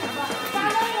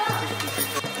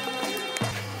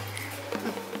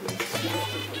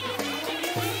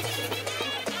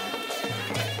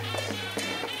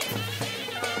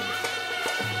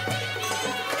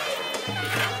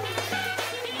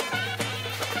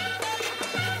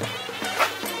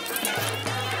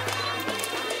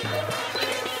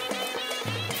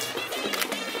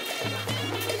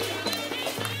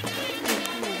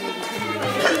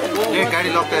गाडी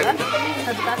लग्छ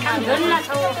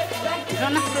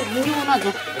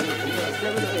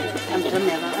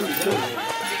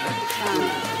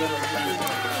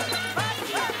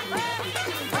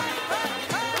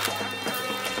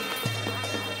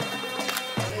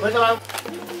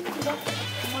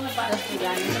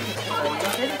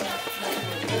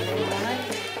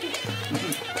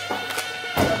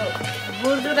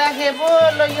बुर्जु राखे पो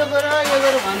ल यो गर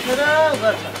भन्छ र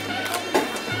गर्छ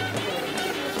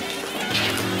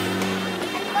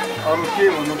अरू के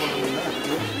भन्नु पर्दैन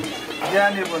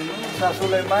ज्ञानी भन्नु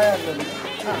सासूलाई माया गर्नु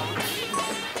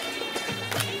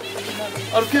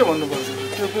अरू के भन्नु पर्छ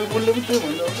त्यो उसले पनि त्यही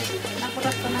भन्नु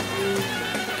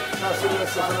सासूलाई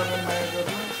ससुरालाई माया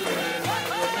गर्नु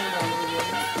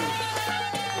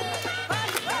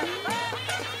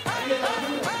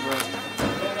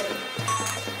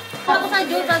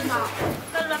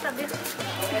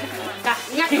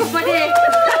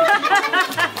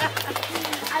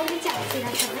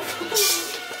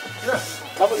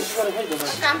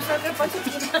काम सकेपछि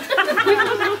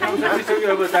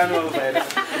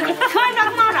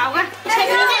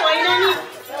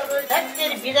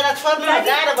बिजरा छोड्नु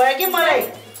गाह्रो भयो कि मलाई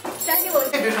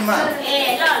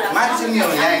मान्छे नि हो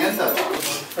यहाँ होइन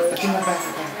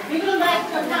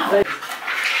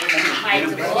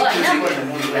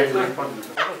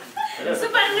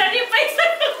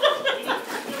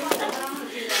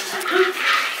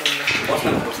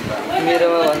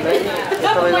मेरोमा भन्दा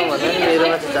तपाईँमा भन्दा नि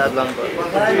मेरोमा चाहिँ चार्ज लाउनु पर्छ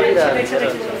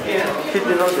फिट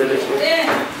दिनु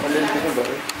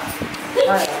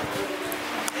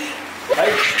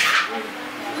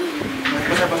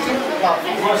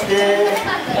धेरै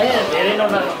धेरै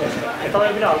नम्बर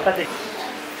तपाईँ पनि हल्का देख्नु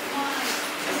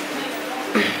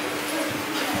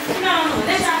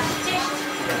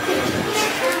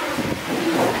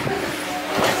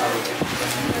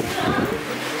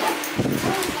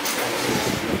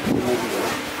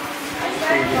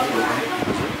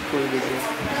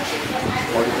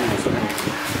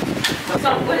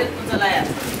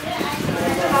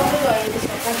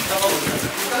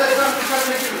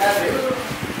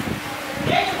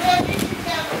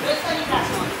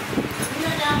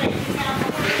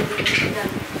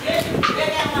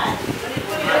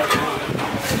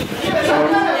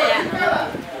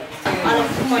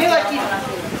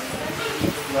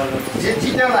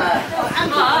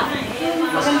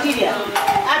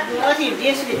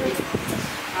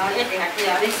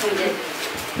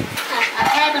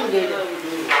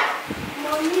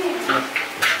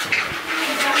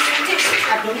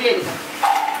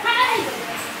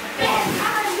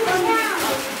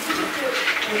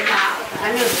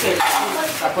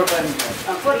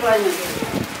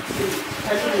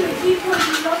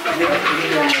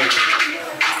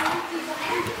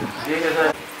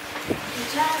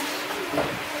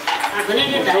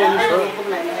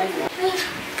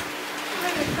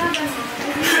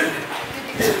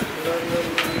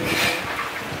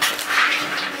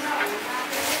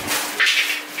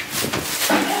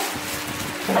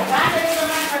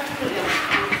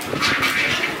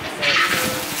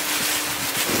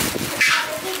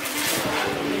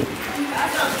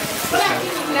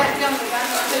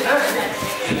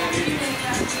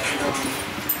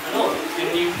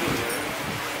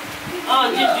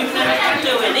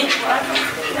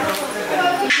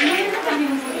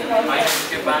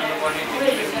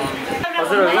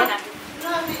हजुरहरु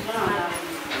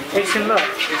एकछिन ल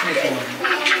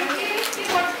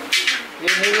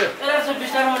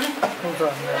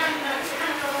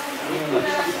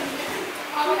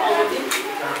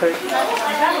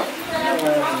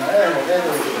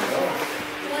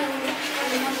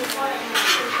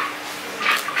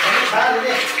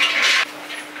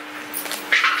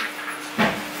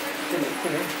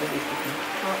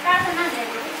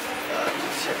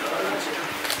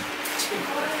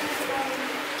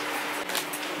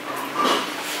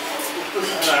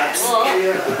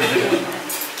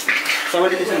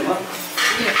सबैले त्यसो नि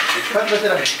खत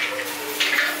बसेर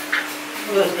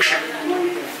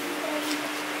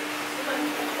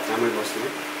आमै बस्नु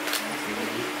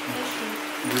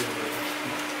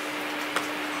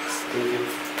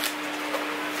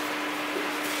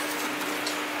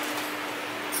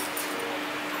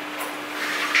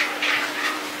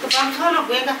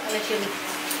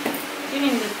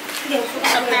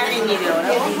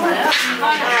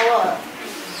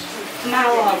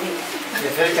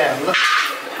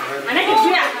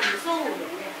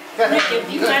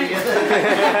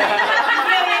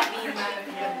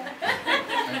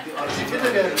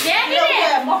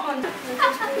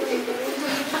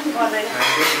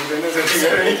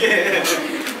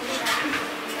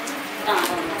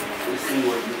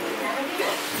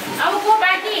अब को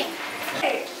बाँकी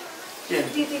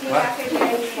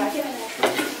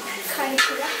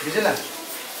बिजुला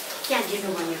त्यहाँ दिनु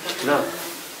भनेको ल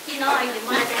किन अहिले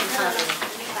मलाई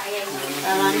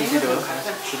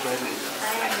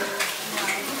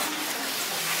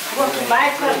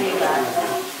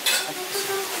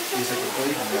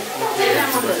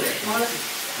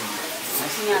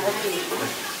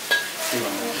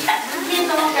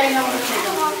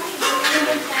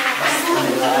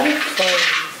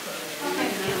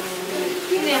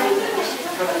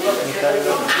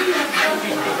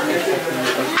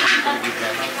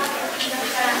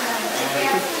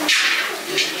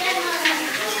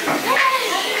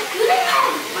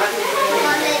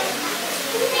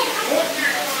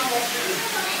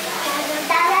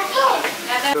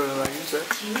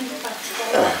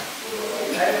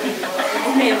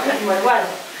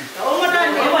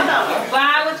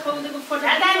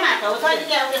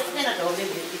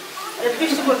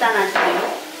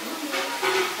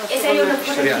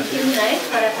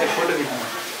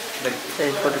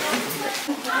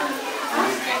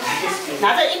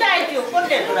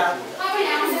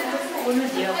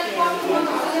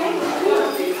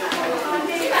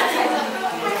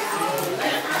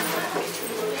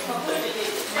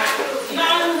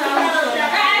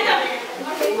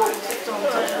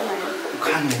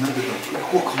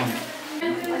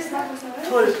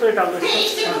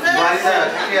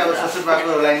अब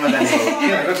ससुरबाको लाइनमा जाने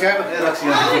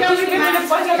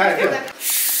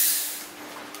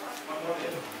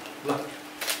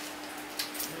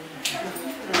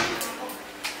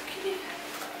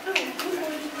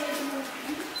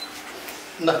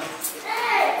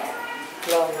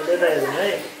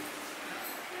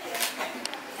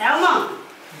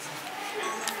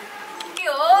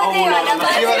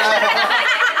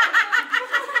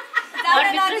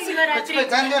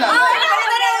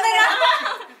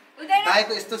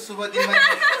भाइको यस्तो शुभ दिनमा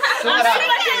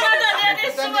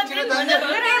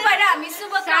हामी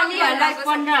शुभ कालीहरूलाई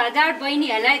 15,000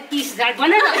 बहिनीहरूलाई 30,000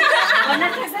 भन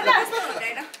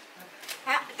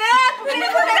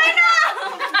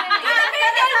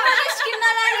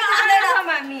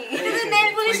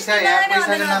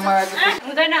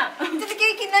हुँदैन त्यो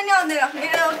केही किन्न नि आउँदैन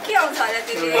मेरो के आउँछ होला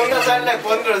त्यो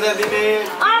 15,000 दिने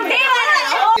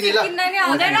किन्न नि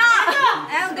आउँदैन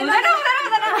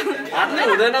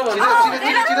हुँदैन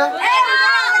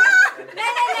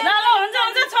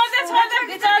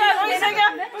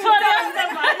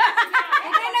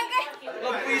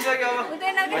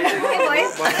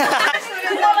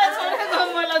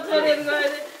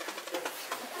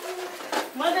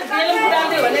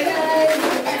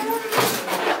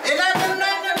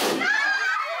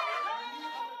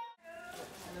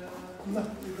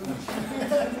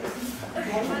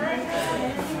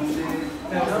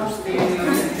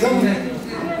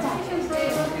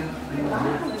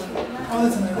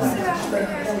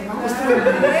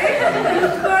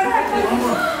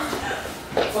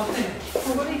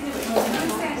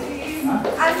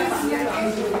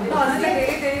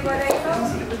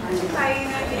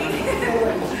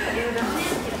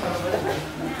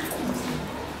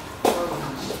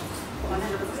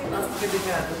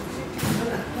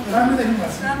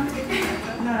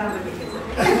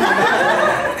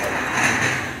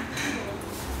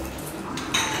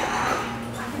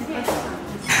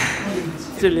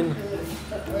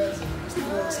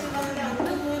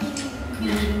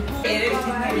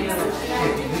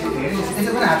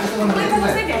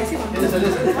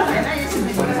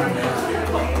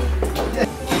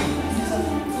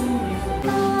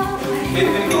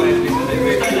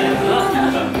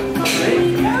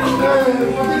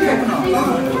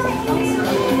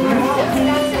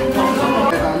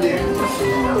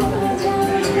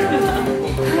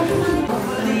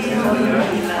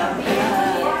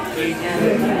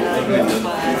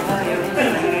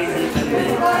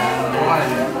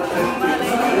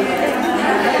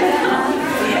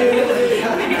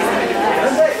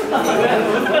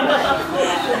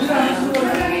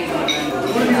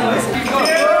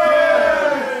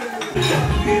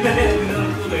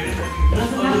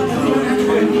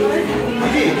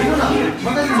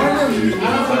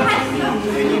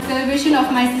Celebration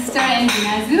of my sister and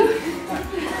Binazu.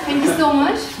 Thank you so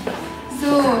much. So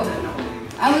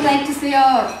I would like to say a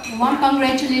warm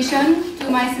congratulations to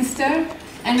my sister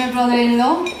and my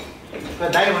brother-in-law.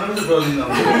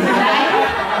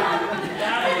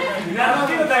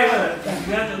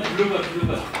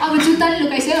 अब जुत्ता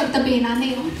लुकाइसक्यो अब त बेना नै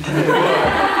हो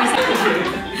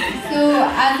सो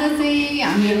आज चाहिँ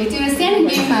हामीले चाहिँ एउटा सानो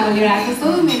गेम लिएर आएको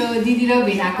छौँ मेरो दिदी र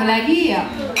भेनाको लागि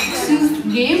shoes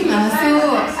game so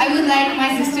I would like my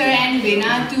sister and भेना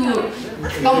to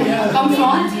come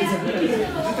front.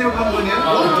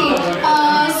 Okay,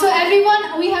 so everyone,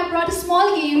 we have brought a small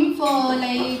game for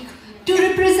like to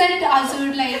represent us,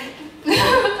 like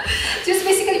just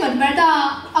basically भन्नुपर्दा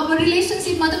अब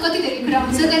रिलेसनशिपमा त कति धेरै कुरा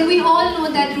हुन्छ then we all know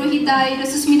that Rohit and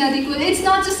Susmita diko it's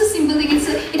not just a simple thing,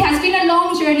 it has been a long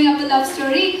journey of a love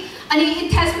story and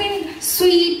it has been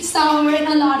sweet, sour and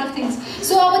a lot of things.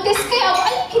 So अब त्यसकै अब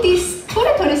अलिकति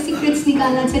थोरै secrets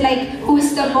निकाल्न चाहिँ like who is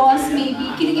the boss maybe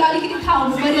किनकि अलिकति थाहा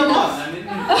हुनु पर्यो त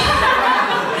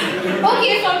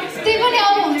Okay, त्यही पनि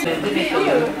अब हुन्छ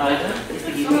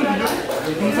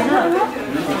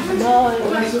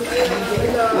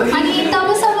अनि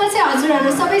तबसम्म चाहिँ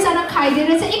हजुरहरू सबैजना खाइदिएर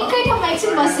चाहिँ एकै ठाउँमा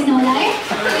एकछिन बसिनु होला है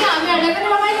किनकि हामीहरूलाई पनि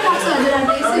रमाइलो लाग्छ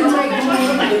हजुरहरूले यसो इन्जोय गर्नु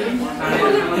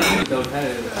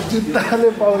जुत्ताले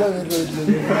पाउला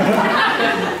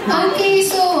okay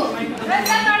so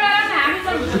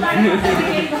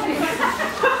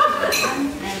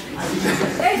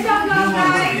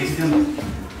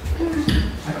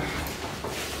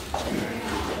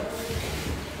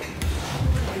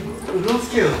Rules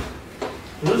kill.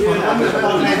 Rules for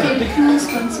Rules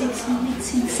for 6 minutes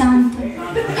example.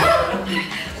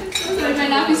 Sorry, my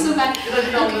laugh is so bad.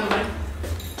 Okay.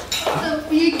 So,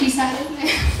 ये किसारे में.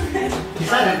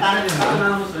 किसारे ताने में.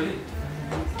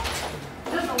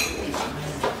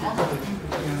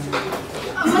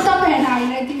 मतलब है ना ये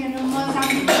रहती है ना मज़ा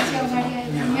नहीं करती है गाड़ी आई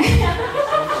है.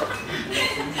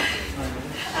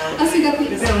 ऐसे करती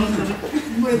है.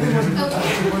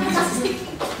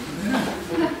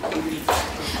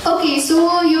 Okay, so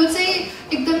यो चाहिँ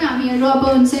एकदमै हामीहरू अब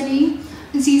हुन्छ नि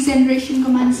जी जेनेरेसनको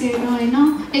मान्छेहरू होइन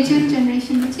एचएन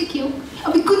जेनेरेसनको चाहिँ के हो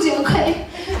अब कुन खै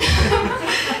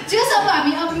जस अब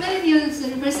हामी अब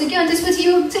मिलेनियल्सहरू पर्छ क्या त्यसपछि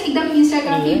यो चाहिँ एकदम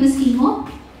इन्स्टाग्राम फेमस गेम हो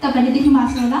तपाईँले देख्नु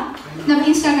भएको छ होला तपाईँ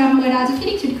इन्स्टाग्राममा गएर आज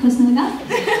फेरि एकचोटि खोज्नु होला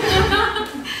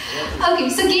okay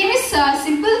so game is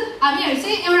simple हामीहरू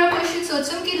चाहिँ एउटा क्वेसन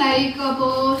सोध्छौँ कि लाइक अब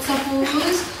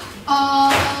सपोज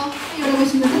एउटा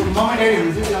question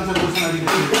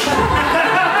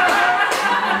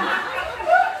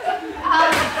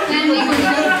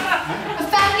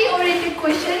family oriented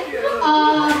question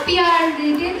PR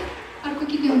rated अर्को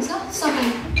के हुन्छ सबै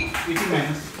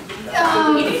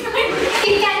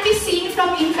it can be seen from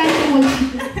infant to old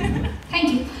people. Thank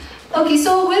you. Okay,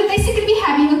 so we'll basically be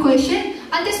having a question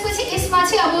and त्यसपछि यसमा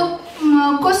चाहिँ अब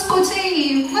कसको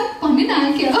चाहिँ भन्ने न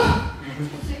के हो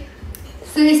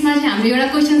सो यसमा चाहिँ हामीले एउटा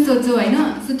क्वेसन सोध्छौँ होइन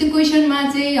सो त्यो क्वेसनमा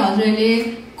चाहिँ हजुरहरूले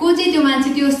को चाहिँ त्यो मान्छे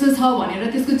त्यो जस्तो छ भनेर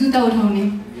त्यसको जुत्ता उठाउने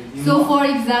सो फर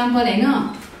इक्जाम्पल होइन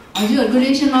हजुरहरूको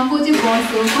रिलेसनमा को चाहिँ बस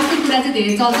हो कस्तो कुरा चाहिँ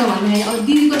धेरै चल्छ भन्ने अब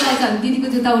दिदीको चल्छ भने दिदीको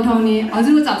जुत्ता उठाउने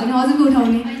हजुरको चल्छ भने हजुरको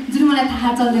उठाउने जुन मलाई थाहा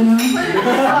चल्दैन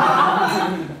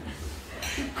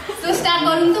सो स्टार्ट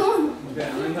गरौँ त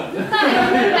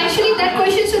actually that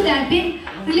question should have been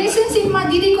रिलेसनसिपमा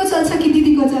दिदीको चल्छ कि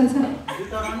दिदीको चल्छ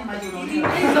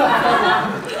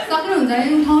सक्नुहुन्छ है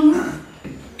उठाउनु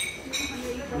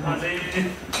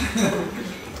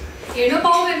हेर्न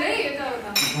पाउँदैन है यताउता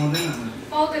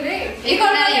पाउँदैन है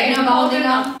एकअर्कालाई हेर्न पाउँदैन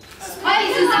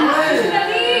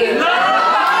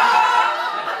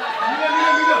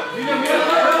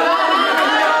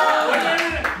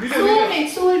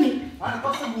सोल्मेट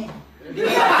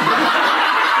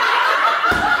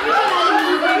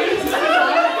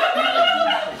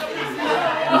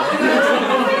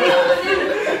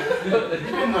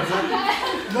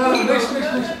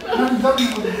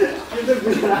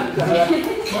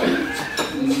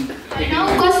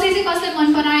कसले चाहिँ कसलाई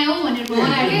मन परायो भनेर भयो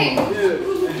अरे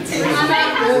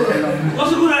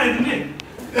कसो कुरा आयो तिमी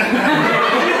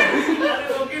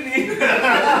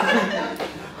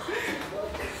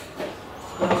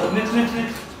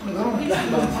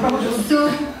सो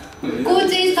को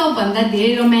चाहिँ सबभन्दा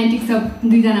धेरै रोमान्टिक छ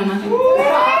दुईजनामा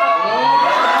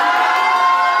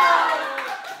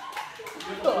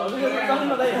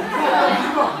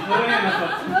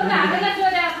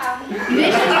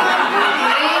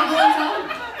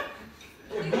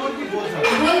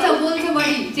बोल्छ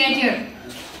बढी च्याटर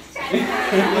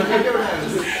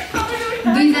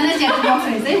दुईजना च्याटर बक्स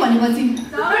रहेछ है भनेपछि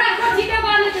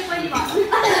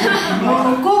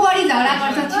को बढी झगडा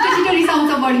गर्छ छिटो छिटो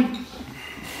रिसाउँछ बढी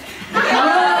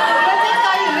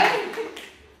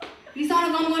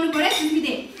रिसाउन काम गर्नु पर्यो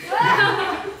सुस्मिते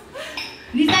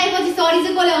रिसाएपछि सरी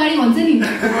चाहिँ कसले अगाडि भन्छ नि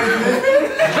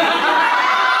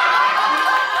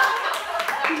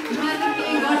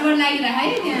गडबड लागिरह है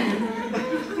त्यहाँ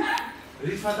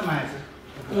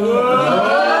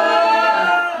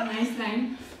नाइस लाइन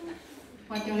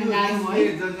पट्याउन गाह्रो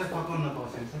भयो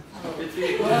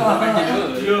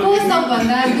को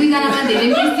सबभन्दा दुईजनामा धेरै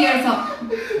मिस्टियर छ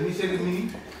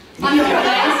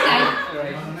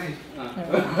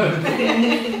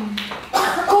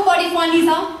को बढी फनी छ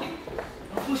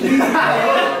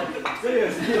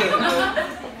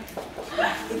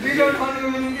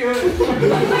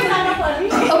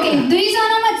ओके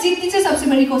दुईजनामा जित्ती चाहिँ सबसे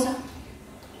बढी को छ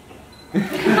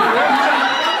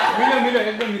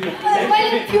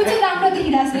मैले फ्युचर राम्रो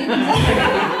देखिरहेको छु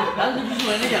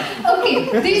ओके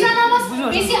दुईजनामा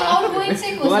बेसी आउटगोइङ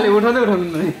चाहिँ को छ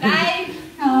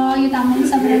यो त हामीले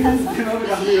सबैलाई थाहा छ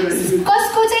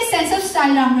कसको चाहिँ सेन्स अफ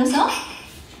स्टाइल राम्रो छ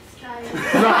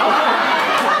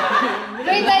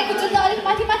रोहित दाइको जुत्ता अलिक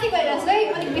माथि माथि गइरहेछ है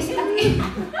अलिक बेसी माथि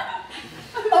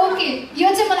ओके यो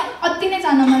चाहिँ मलाई अति नै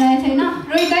जान्न मन लागेको थियो होइन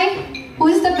रोहित दाइ हु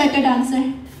is the better dancer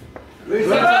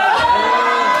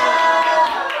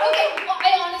okay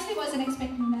I honestly wasn't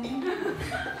expecting that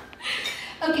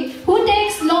okay who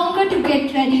takes longer to get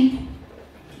ready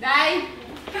दाइ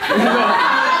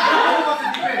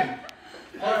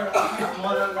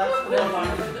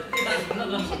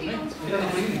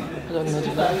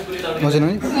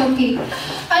ओके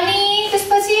अनि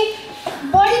त्यसपछि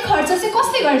बढी खर्च चाहिँ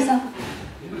कसले गर्छ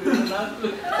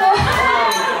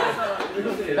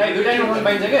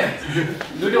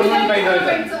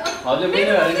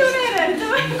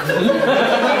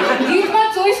गीतमा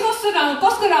चोइस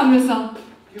कसको राम्रो छ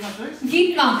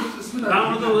गीतमा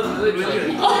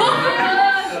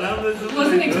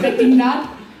wasn't expecting that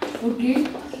okay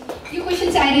your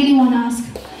questions I really want to ask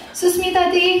Susmita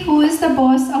Di, who is the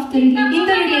boss of the in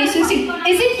the relationship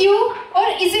is it you or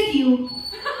is it you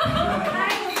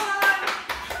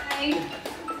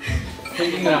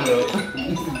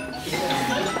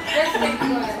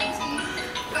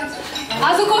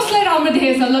आज कसलाई राम्रो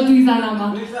देखेछ ल दुईजनामा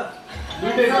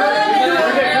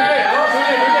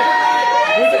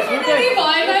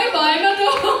भएन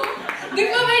त्यो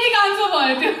डिप्लोमेटिक आन्सर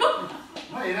भयो त्यो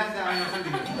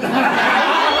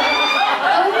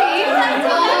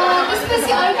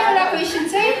त्यसपछि अर्को एउटा क्वेसन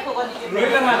चाहिँ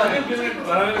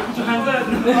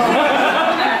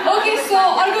ओके सो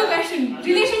अर्को क्वेसन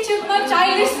रिलेसनसिपमा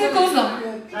चाइल्डिस चाहिँ को छ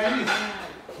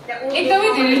एकदमै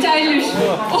धेरै childish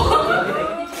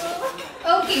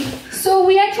okay so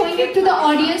we are throwing it to the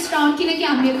audience round किनकि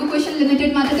हामीहरूको क्वेसन लिमिटेड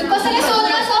मात्र थियो कसैले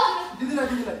सोध्न छ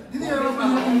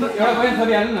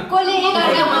कसले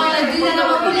एकअर्कामा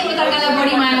दुईजनामा कसले एकअर्कालाई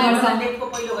बढी माया गर्छ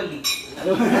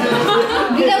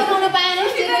दिदा उठाउन पाएन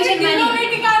त्यो क्वेसन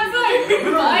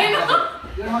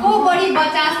को बढी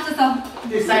बच्चा जस्तो छ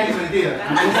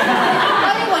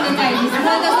कति भन्नु चाहिन्छ म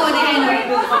त सोधेन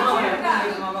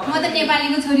म त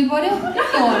नेपालीको छोरी पर्यो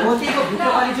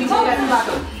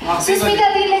सुस्मिता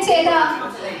दिदीले चाहिँ एउटा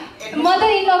मदर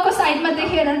इन लको साइडमा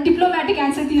देखेर डिप्लोमेटिक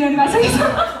एन्सर दिइरहनु भएको छ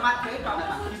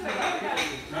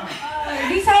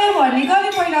रिसायो भने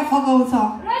कहिले पहिला फकाउँछ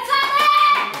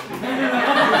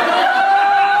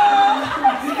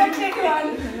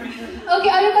ओके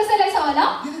अरु कसैलाई छ होला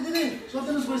दिदी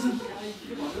सोध्नुस् क्वेशन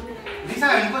दिशा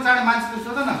हेर्नुको चाँडो मान्छेले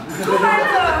सोध न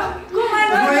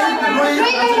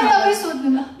रोइ सोध्नु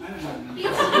ल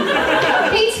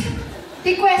प्लिज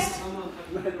रिक्वेस्ट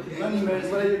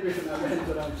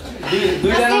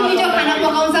दुईजना मिठो खाना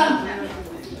पकाउँछ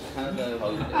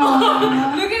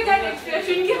Look at that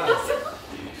expression.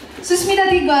 Susmita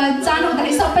दी जानु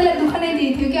हुँदाखेरि सबैलाई दुःख नै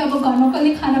दिएको थियो कि अब घरमा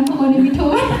कसले खाना पकाउने मिठो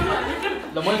हो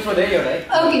ल मैले सोधेँ एउटा है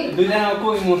ओके दुईजनाको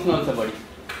इमोसनल छ बढी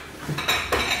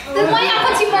त म आफू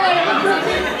चिप्पा गरेर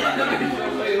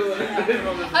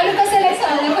अरु कसैलाई छ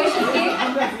होला क्वेशन के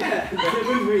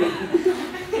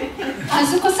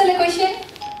हजुर कसैलाई क्वेशन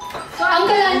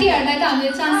अंकल आन्टीहरुलाई त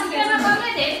हामीले चान्स दिन्छ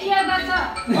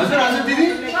हजुर हजुर दिदी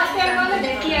स्वास्थ्यमा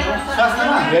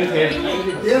हेल्थ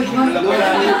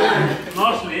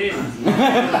नर्सले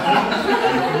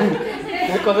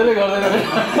कसैले गर्दैन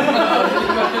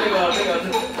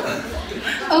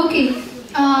ओके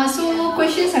सो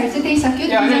क्वेशन्सहरु चाहिँ त्यही सक्यो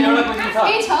एउटा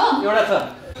क्वेशन छ एउटा छ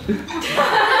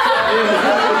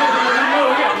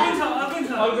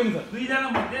दुईजना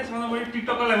मध्ये सबभन्दा बढी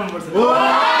टिकटकरलाई मन पर्छ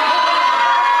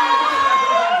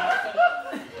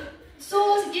सो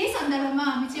यही सन्दर्भमा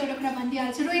हामी चाहिँ एउटा कुरा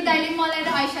भनिदिइहाल्छौँ रोहित दाइले मलाई र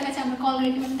आइशालाई चाहिँ हाम्रो कल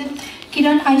गरेको भन्दा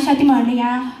किरण आइशा तिमीहरूले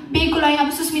यहाँ बेको लागि अब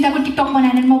सुस्मिताको टिकटक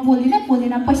बनाएन म बोल्दिनँ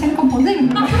पैसा नि कम बोल्दैन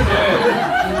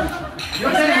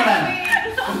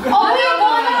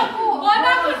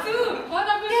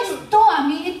त्यस्तो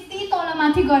हामी यति तल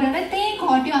माथि गरेर त्यही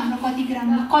घट्यो हाम्रो कति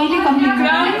ग्राममा कहिले कम्प्लेन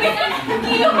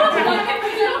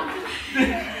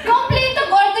त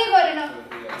गर्दै गरेन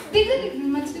देख्दै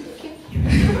मान्छे ओके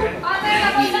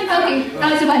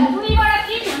आज भन्नु दुईबाट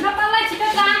तीन हुन पर्ला छिटो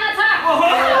जान छ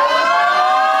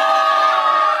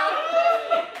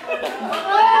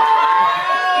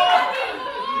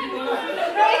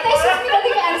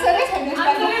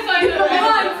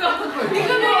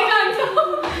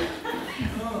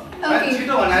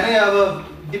छिटो भन्नाले अब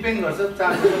डिपेन्ड गर्छ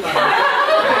चान्स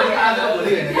आज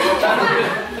भोलि हैन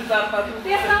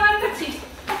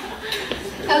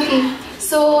ओके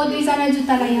सो दुईजना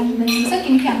जुत्तालाई यहाँ भन्नुहुन्छ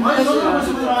किनकि हाम्रो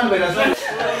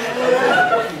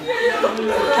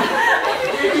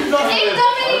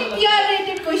एकदमै प्योर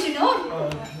रेटेड क्वेसन हो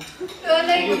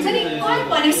लाइक हुन्छ नि कल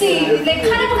भनेपछि लाइक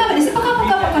खाना पका भनेपछि पका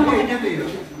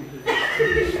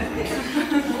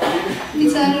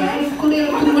कुनै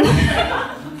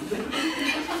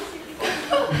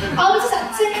अब चाहिँ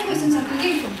साँच्चै नै क्वेसन सक्यो कि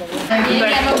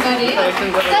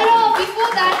तर before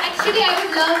that actually I would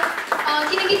love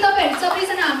किनकि तपाईँहरू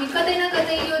सबैजना हामी कतै न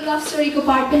कतै यो लभ स्टोरीको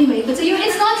पार्ट पनि भएको छ यो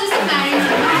it's not just a marriage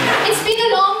it's been a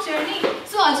long journey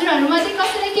so हजुरहरूमा चाहिँ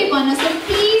कसैलाई के भन्न छ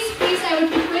please I would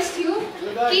request you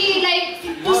कि like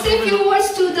to say few words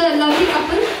to the lovely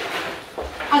couple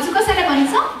हजुर कसैलाई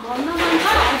भनिन्छ भन्न मन छ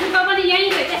हजुरको पनि यही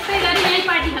त्यस्तै गरी यही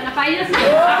पार्टी खान पाइयोस्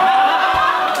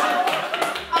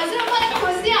हजुर मलाई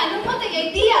खोजिदिइहाल्नु म त यही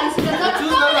दिइहाल्छु त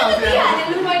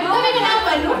दिइहाल्नु मैले तपाईँको नाम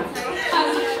भन्नु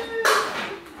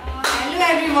हेलो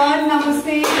एभ्रिवान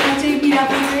नमस्ते म चाहिँ बिरा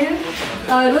पटेल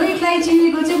रोहितलाई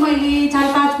चिनेको चाहिँ मैले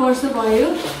 4-5 वर्ष भयो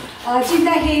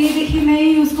चिन्दाखेरिदेखि नै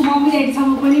उसको मम्मी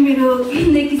ड्याडीसँग पनि मेरो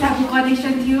एक किसिमको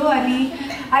कनेक्सन थियो अनि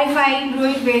I find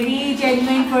Rohit very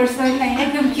genuine person होइन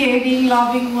एकदम केयरिङ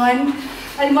लभिङ वान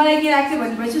अनि मलाई के लाग्छ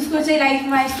भनेपछि उसको चाहिँ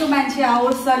लाइफमा यस्तो मान्छे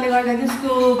आओस् जसले गर्दा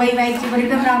उसको वैवाहिक जीवन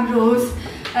एकदम राम्रो होस्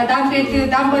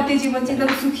दाम्पत्य जीवन चाहिँ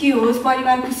एकदम सुखी होस्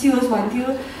परिवार खुसी होस् भन्थ्यो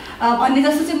भन्ने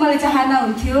जस्तो चाहिँ मलाई चाहना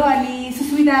हुन्थ्यो अनि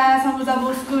सुस्मितासँग जब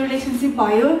उसको रिलेसनसिप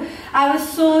भयो आई वाज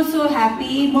सो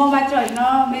ह्याप्पी म मात्र होइन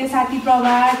मेरो साथी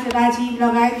प्रभात राजीव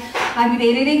लगायत हामी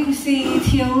धेरै नै खुसी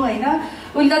थियौँ होइन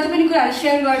उसले जति पनि कुराहरू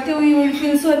सेयर गर्थ्यो we will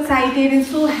feel so excited and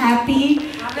so happy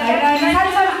होइन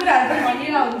सानो सानो कुराहरू पनि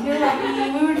भनिरहेको हुन्थ्यो अनि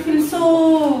वी विल फिल सो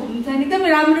हुन्छ नि एकदमै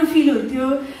राम्रो फिल हुन्थ्यो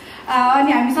अनि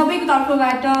हामी सबैको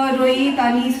तर्फबाट रोहित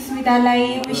अनि सुस्मितालाई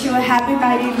wish you happy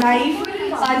married life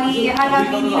अनि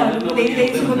आगामी दिनहरूको धेरै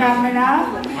शुभकामना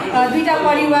दुईटा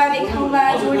परिवार एक ठाउँमा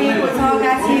जोडिएको छ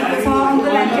गाँसिएको छ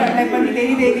अङ्कल आन्टीहरूलाई पनि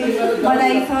धेरै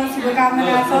बधाई छ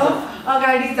शुभकामना छ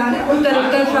अगाडि झन् उत्तर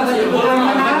प्रगतिको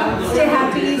कामना stay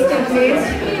happy stay blessed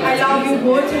I love you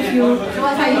both of you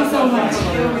thank you so much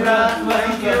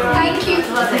thank you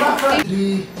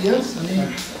 3 years अनि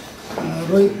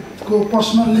रोहितको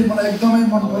पर्सनल्ली मलाई एकदमै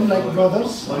मन पर्यो लाइक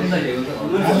ब्रदर्स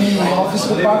हामी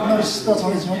अफिसको पार्टनर्स त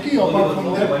छँदैछौँ कि apart from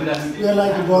that we are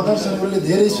like brothers अनि उसले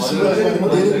धेरै सुस्मिताको बारेमा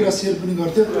धेरै कुरा सेयर पनि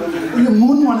गर्थ्यो उसले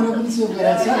मुन भनेर पनि सेयर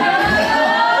गरेको छ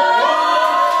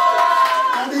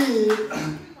अनि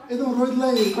एकदम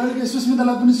रोहितलाई कहिलेकाहीँ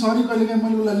सुस्मितालाई पनि सरी कहिलेकाहीँ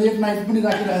मैले उसलाई लेट नाइट पनि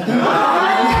राखिरहेको थिएँ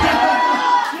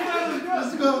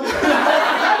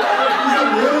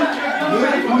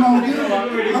फोन आउँथ्यो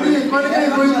अनि कहिलेकाहीँ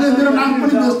रोहितले मेरो नाम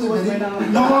पनि बेच्थ्यो फेरि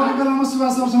नभएको बेलामा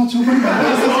सुभाष सरसँग छु पनि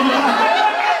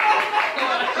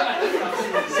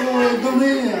सो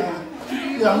एकदमै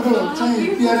हाम्रो चाहिँ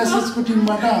पिआरएसएसको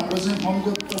टिमबाट हाम्रो चाहिँ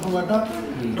फर्मको तर्फबाट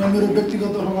र मेरो व्यक्तिगत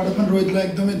तर्फबाट पनि रोहितलाई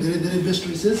एकदमै धेरै धेरै बेस्ट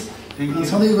विसेस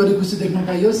सधैँभरि खुसी देख्न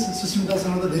पाइयोस्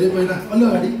सुस्मितासँग त धेरै पहिला अलि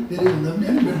अगाडि धेरैभन्दा पनि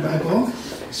होइन भेट भएको हो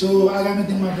सो आगामी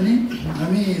दिनमा पनि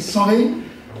हामी सँगै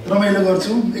रमाइलो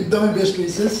गर्छौँ एकदमै best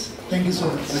wishes thank you so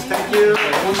much thank you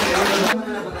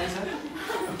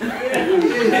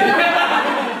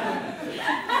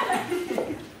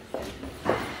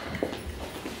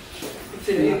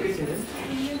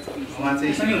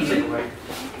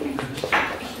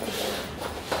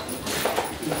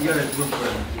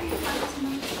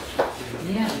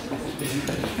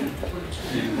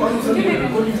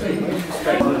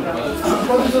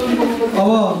अब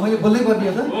मैले बोल्नै पर्ने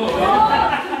हो त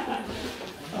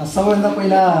सबैभन्दा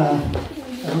पहिला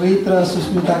रोहित र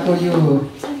सुस्मिताको यो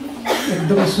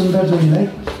एकदमै सुन्दर जोडीलाई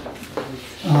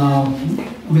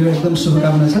मेरो एकदम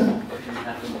शुभकामना छ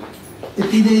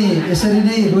यति नै यसरी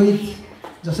नै रोहित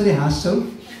जसरी हाँस्छौ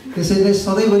त्यसरी नै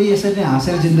सधैँभरि यसरी नै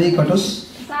हाँसेर जिन्दगी कटोस्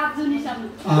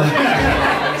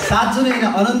 7 जुन होइन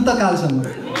अनन्तकालसम्म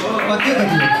कति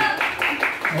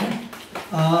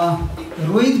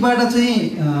रोहितबाट चाहिँ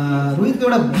रोहितको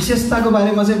एउटा विशेषताको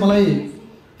बारेमा चाहिँ मलाई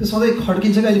त्यो सधैँ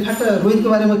खड्किन्छ कि अहिले फ्याक्ट रोहितको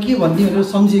बारेमा के भन्ने भनेर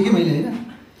सम्झेँ कि मैले होइन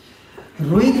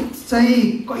रोहित चाहिँ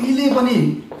कहिले पनि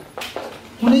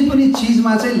कुनै पनि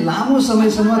चिजमा चाहिँ लामो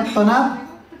समयसम्म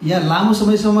तनाव या लामो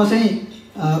समयसम्म चाहिँ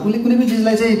उसले कुनै पनि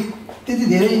चिजलाई चाहिँ त्यति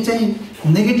धेरै चाहिँ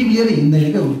नेगेटिभ लिएर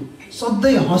हिँड्दैन क्या ऊ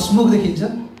सधैँ हँसमुख देखिन्छ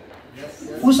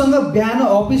उसँग बिहान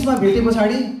अफिसमा भेटे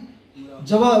पछाडि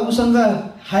जब उसँग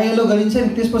हाई हेलो गरिन्छ नि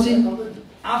त्यसपछि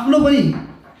आफ्नो पनि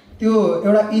त्यो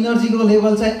एउटा इनर्जीको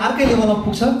लेभल चाहिँ अर्कै लेभलमा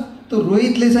पुग्छ त्यो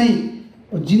रोहितले चाहिँ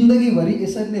जिन्दगीभरि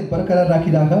यसरी नै बरकरार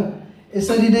राखिराख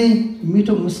यसरी नै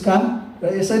मिठो मुस्कान र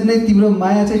यसरी नै तिम्रो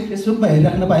माया चाहिँ फेसबुकमा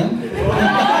हेरिराख्न पायौँ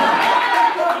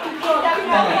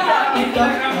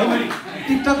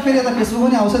टिकटक फेरि यता फेसबुक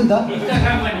पनि आउँछ नि त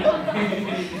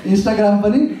इन्स्टाग्राम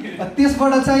पनि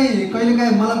त्यसबाट चाहिँ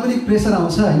कहिलेकाहीँ मलाई पनि प्रेसर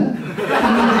आउँछ होइन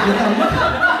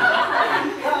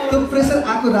त्यो प्रेसर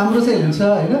आएको राम्रो चाहिँ हुन्छ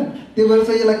होइन त्यही भएर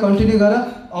चाहिँ यसलाई कन्टिन्यू गर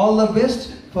all the best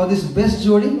for this best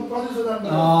जोडी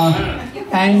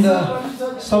एन्ड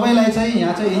सबैलाई चाहिँ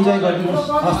यहाँ चाहिँ इन्जोय गरिदिनुहोस्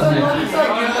हस्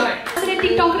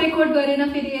टिकटक रेकर्ड गरेन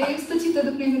फेरि यस्तो चित्त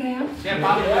दुख्ने कुरा यहाँ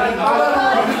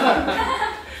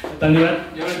धन्यवाद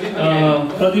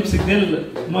प्रदीप सिग्देल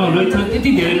म रोहितसँग त्यति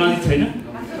धेरै नजिक छैन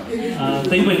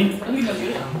तैपनि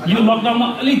यो लकडाउनमा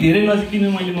अलिक धेरै नजिक लिन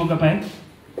मैले मौका पाएँ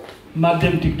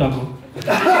माध्यम टिकटक हो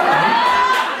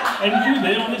एन्ड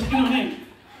धेरै अनेस्ट किनभने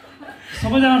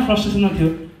सबैजना फ्रस्ट्रेसनमा थियो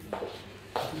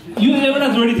यो एउटा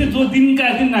जोडी थियो जो दिनका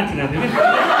दिन नाचिरहेको थियो कि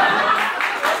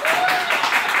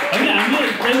होइन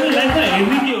हामीले लाइफमा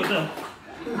हेर्ने के हो त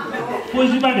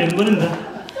पोजिटिभ पार्ट हेर्नु पऱ्यो नि त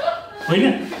होइन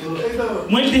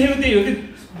मैले देखेको त्यही हो कि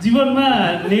जीवनमा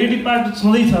नेगेटिभ पार्ट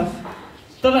छँदै छ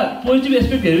तर पोजिटिभ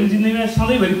एस्पेक्ट हेऱ्यो भने जिन्दगीमा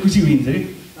सधैँभरि खुसी हुन्छ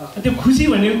कि त्यो खुसी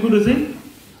भनेको कुरो चाहिँ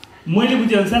मैले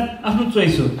बुझेअनुसार आफ्नो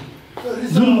चोइस हो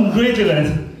जुन रोहितले गरेको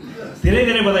छ धेरै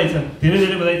धेरै बधाई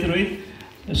छ रोहित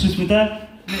सुस्मिता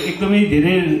एकदमै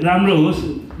धेरै राम्रो होस्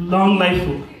लङ लाइफ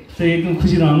हो चाहिँ एकदम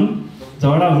खुसी रहनु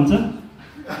झगडा हुन्छ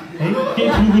है केही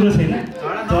ठुलो कुरो छैन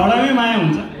झगडामै माया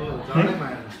हुन्छ है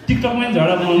टिकटकमै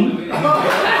झगडा बनाउनु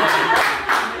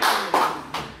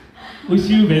wish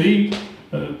you very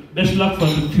best lock for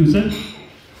the future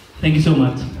thank you so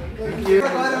much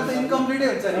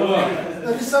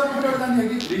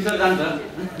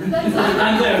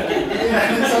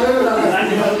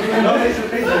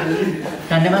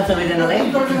धन्यवाद सबैजनालाई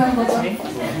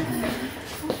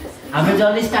हाम्रो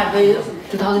जर्नी स्टार्ट भयो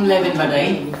 2011बाट है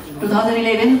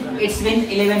 2011 इट्स बिन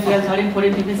 11 12 13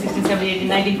 14 15 16 17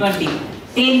 18 19 20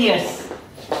 10 इयर्स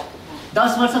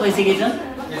 10 वर्ष भइसकेछ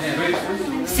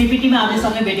सिपिटीमा हामीले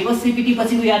सँगै भेटेको सिपिटी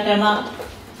पछिको यात्रामा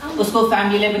उसको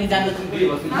फ्यामिलीलाई पनि जान्नु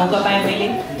मौका पाएँ मैले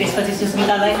त्यसपछि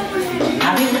सुस्मितालाई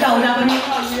हामी उता हुँदा पनि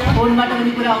फोनबाट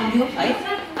पनि कुरा आउँथ्यो है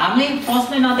हामीले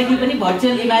फर्स्टमै नदेखि पनि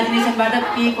भर्चुअल इमेजिनेसनबाट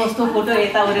के कस्तो फोटो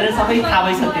यता गरेर सबै थाहा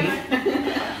भइसक्यो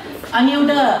अनि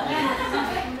एउटा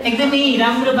एकदमै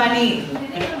राम्रो बानी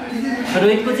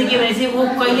रोहितको चाहिँ के भने चाहिँ ऊ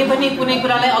कहिले पनि कुनै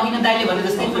कुरालाई अघि नै दाइले भने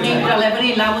जस्तै कुनै कुरालाई पनि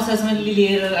लामो ससमा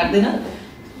लिएर राख्दैन,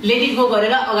 लेट इट गो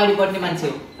गरेर अगाडि बढ्ने मान्छे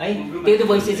हो है। त्यो त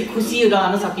भइसकेपछि खुसी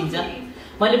रहन सकिन्छ।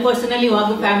 मैले पर्सनली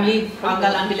उहाँको फ्यामिली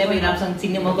अङ्कल आन्टीलाई पनि राम्रोसँग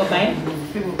चिन्ने मौका पाएँ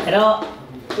र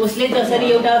उसले जसरी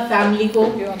एउटा फ्यामिलीको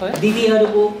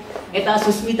दिदीहरूको यता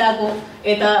सुस्मिताको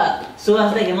यता सुभाष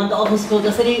दाइ हेमन्त अफिसको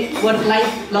जसरी work life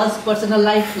plus personal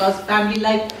life plus family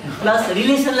life plus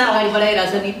रिलेसनलाई अगाडि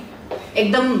बढाइरहेको छ नि,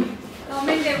 एकदम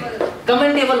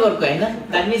कमेन्टेबल वर्क होइन।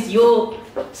 द्याट मिन्स यो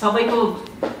सबैको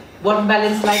वर्क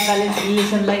ब्यालेन्स लाइफ ब्यालेन्स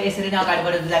रिलेसनलाई यसरी नै अगाडि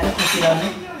बढेर जाने खुसी रहनु।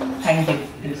 Thank you.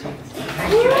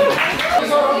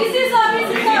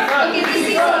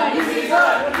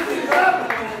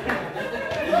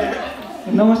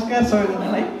 नमस्कार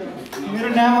सबैजनालाई। मेरो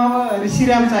नाम अब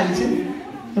ऋषिराम चाली छ।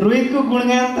 रोहितको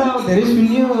गुणगान त धेरै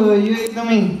सुनियो, यो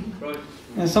एकदमै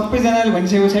सबैजनाले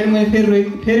भनिसकेको पछाडि मैले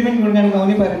फेरि पनि गुणगान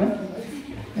गाउनै परेन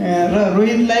र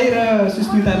रोहितलाई र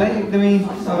सुस्मितालाई एकदमै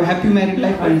अब ह्याप्पी म्यारिड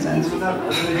लाइफ भन्न चाहन्छु।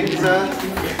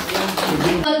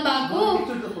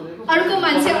 अर्को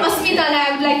मान्छे अस्मितालाई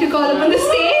I would like to call up on the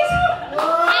stage.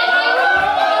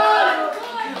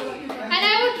 And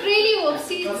I would really hope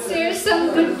she shares some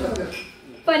good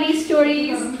funny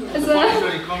stories as well.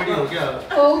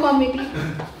 Oh, comedy.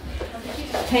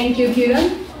 Thank you, Kiran.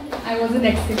 I wasn't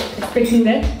expecting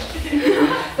that.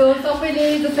 So सबैले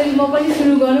जसरी म पनि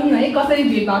सुरु गरौँ न है, कसरी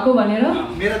भेट भएको भनेर।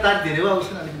 मेरो तार धेरै भयो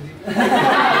उसको अलिकति।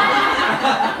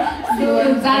 So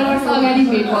 4 वर्ष अगाडि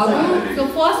भेट भएको। So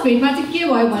फर्स्ट भेटमा चाहिँ के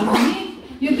भयो भने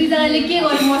यो दुईजनाले के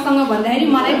गर्यो मसँग भन्दाखेरि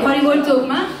मलाई खरिगोड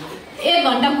चौकमा 1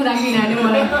 घन्टा कुराकानी हाल्यो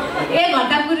मलाई। 1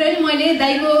 घन्टा कुरेर मैले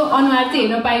दाइको अनुहार चाहिँ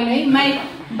हेर्न पाइनँ है।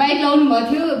 बाइक लाउनु भएको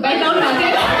थियो,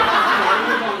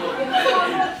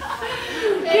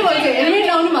 के भन्छ हेलमेट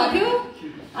लाउनु भएको थियो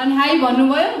अनि हाई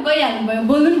भन्नुभयो, गइहाल्नु भयो,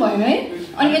 बोल्नु पनि भएन है।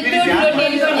 अनि यत्रो ठुलो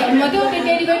डेलिभरी ल्याउनु थियो, त्यो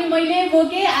डेलिभरी मैले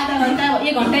बोकेँ, आधा घन्टा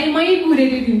 1 घन्टा मै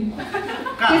पुरेको थिएँ।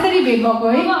 त्यसरी भेट भएको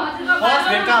है।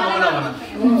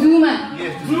 जूमा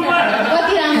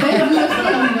कति राम्रो है,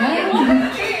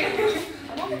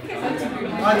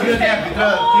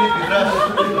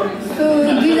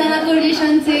 दुईजनाको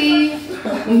रिलेसन चाहिँ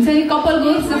हुन्छ नि कपल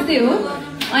गोल्स जस्तै हो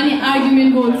अनि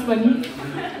आर्ग्युमेन्ट गोल्स पनि।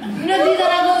 यिनीहरू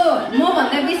दुईजनाको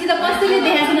मभन्दा बेसी त कसैले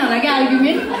देखाएको छैन होला क्या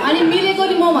आर्ग्युमेन्ट, अनि मिलेको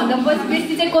नि मभन्दा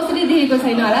बेसी चाहिँ कसैले देखेको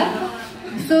छैन होला।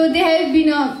 So they have been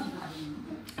a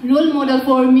role model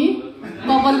for me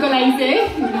कपलको लागि चाहिँ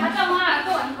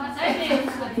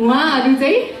उहाँहरू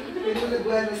चाहिँ।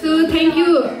 सो थ्याङ्क यू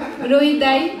रोहित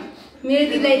दाई, मेरो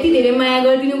दिदीलाई यति धेरै माया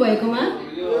गरिदिनु भएकोमा,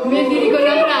 मेरो दिदीको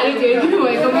राम्रोहरू हेरिदिनु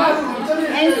भएकोमा,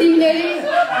 एन्ड सिमिलरली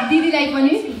दिदीलाई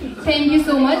पनि थ्याङ्क यू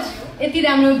सो मच यति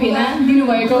राम्रो भेना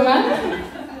दिनुभएकोमा।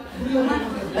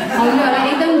 हजुरहरूलाई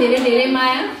एकदम धेरै धेरै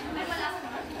माया।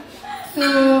 सो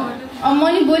अब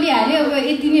मैले बोलिहालेँ, अब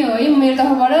यति नै हो है मेरो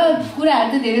तर्फबाट। कुराहरू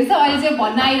त धेरै छ, अहिले चाहिँ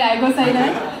भन्न आइरहेको छैन।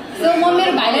 सो म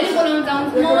मेरो भाइलाई नै बोलाउन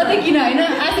चाहन्छु, म मात्रै किन होइन।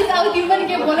 आशिष आऊ, तिमी पनि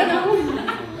के बोल न,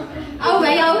 आऊ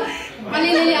भाइ आऊ,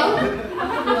 अलिअलि आऊ।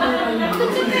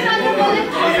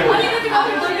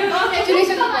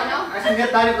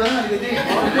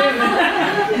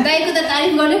 दाइको त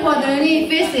तारिफ गर्नै पर्दैन नि,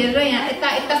 फेस हेरेर यहाँ यता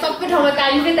यता सबै ठाउँमा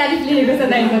तारिफै तारिफ लेखेको छ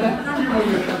दाइको त।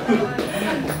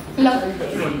 ल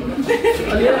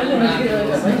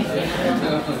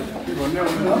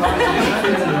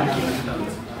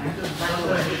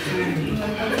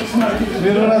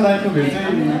मेरो र दाइको भेट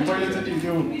चाहिँ पहिलोचोटि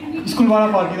त्यो स्कुलबाट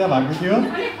फर्किँदा भएको थियो।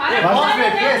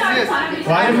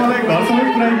 भाइले मलाई घरसम्मै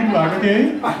पुऱ्याइदिनु भएको थियो है,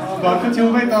 घरको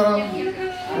छेउमै। तर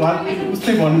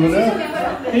उस्तै भन्नुभयो,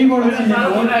 त्यहीबाट चिनेको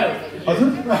हो। हजुर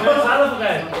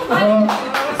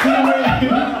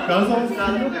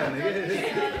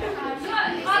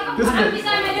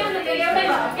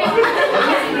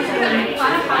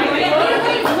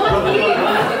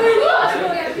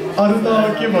अरू त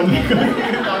के भन्नु,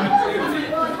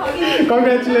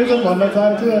 कङ्ग्रेचुलेसन भन्न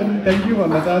चाहन्छु अनि थ्याङ्क यू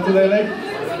भन्न चाहन्छु दाइलाई।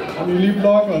 अनि लिभ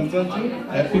लङ भन्न चाहन्छु,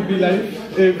 happy be life,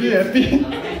 be happy.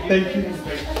 Thank you.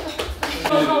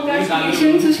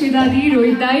 Congratulation Susmita दी,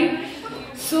 रोहित दाई।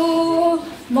 सो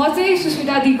म चाहिँ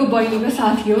सुस्मिता दीको बहिनीको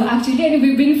साथी हो एक्चुअली, अनि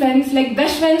we been friends like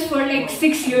best friends for like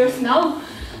 6 years now.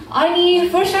 अनि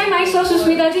फर्स्ट टाइम आई स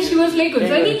सुस्मिता चाहिँ सी वाज लाइक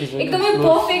हुन्छ नि एकदमै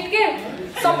पर्फेक्ट के,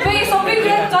 सबै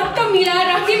कुरा चट्ट मिलाएर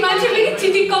राख्ने, मान्छेले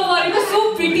चिटिक्क परेको, सो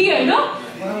प्रिटी होइन।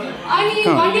 अनि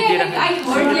one day I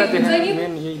heard like हुन्छ नि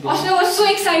अस्ति वाज सो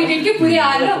एक्साइटेड कि पुरै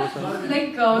आएर लाइक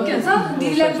के भन्छ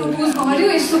दिदीलाई प्रपोज गर्यो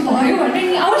यस्तो भयो भनेर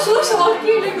नि। अब सो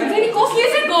सक्यो लाइक हुन्छ नि कसले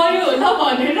चाहिँ गर्यो होला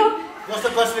भनेर, कसले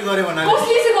चाहिँ गर्यो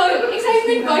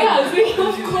एक्साइटमेन्ट भइहाल्छ नि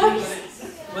अफकोर्स।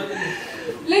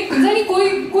 लाइक हुन्छ नि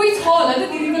कोही छ होला त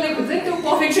दिदीको लाइक हुन्छ नि त्यो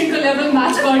पर्फेक्सनको लेभल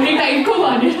म्याच गर्ने टाइपको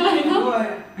भनेर होइन।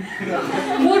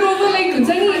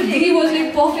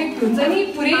 पर्फेक्ट हुन्छ नि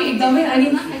पुरै एकदमै अनि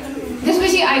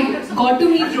त्यसपछि I got to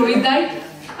meet Rohit दाइ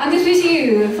अनि त्यसपछि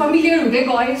फेमिलियर हुँदै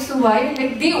गयो सो भयो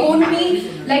like they own me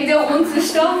like their own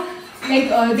sister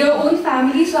like their own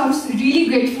family so I am really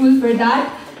grateful for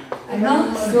that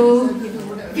होइन सो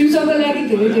फ्युचरको लागि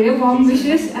धेरै धेरै warm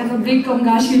wishes and a big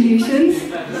congratulations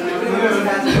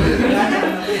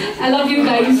I love you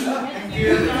guys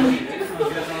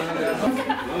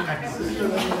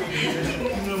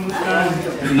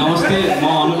नमस्ते म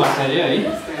अनु आचार्य है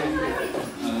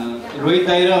रोहित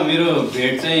दाइ र मेरो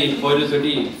भेट चाहिँ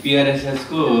पहिलोचोटि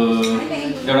पिआरएसएसको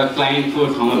एउटा क्लाइन्टको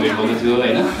ठाउँमा भेट भएको थियो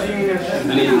होइन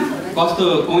अनि कस्तो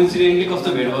कोइन्सिडेन्टली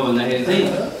कस्तो भेट भयो भन्दाखेरि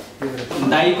चाहिँ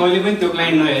दाइ कहिले पनि त्यो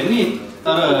क्लाइन्ट नहेर्ने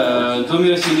तर जो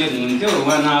मेरो सिनियर हुनुहुन्थ्यो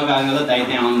उहाँ नआएको आएको दाइ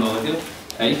त्यहाँ आउनुभएको थियो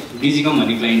है डिजिकम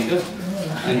भन्ने क्लाइन्ट थियो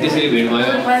अनि त्यसरी भेट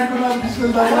भयो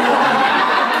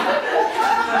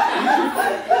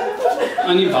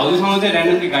अनि भाउजूसँग चाहिँ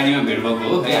ऱ्यान्डमली गाडीमा भेट भएको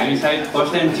हो है हामी सायद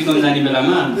फर्स्ट टाइम चिकन जाने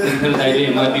बेलामा त्यतिखेर दाइले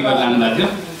मलाई पिकअप लानुभएको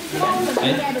थियो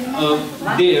है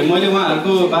मैले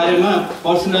उहाँहरूको बारेमा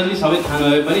पर्सनली सबै थाहा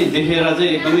नभए पनि देखेर चाहिँ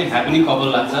एकदमै ह्यापनिङ कपल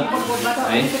लाग्छ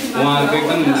है उहाँहरूको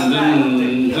एकदम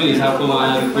जुन हिसाबको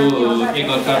उहाँहरूको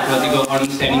एकअर्काप्रतिको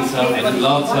अन्डरस्ट्यान्डिङ छ होइन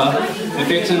लभ छ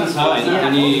एफेक्सन छ होइन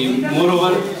अनि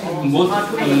moreover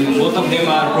both of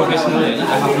them are professional होइन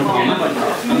आफ्नो ठाउँमा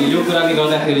अनि यो कुराले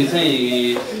गर्दाखेरि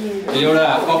चाहिँ एउटा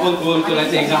कपल गोलको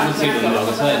लागि चाहिँ एक्जाम्पल सेट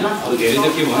हुनुभएको छ होइन अब धेरै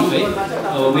त के भनौँ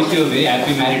है wish you very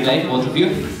happy married life both of you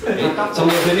है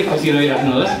सँगै नै खुसी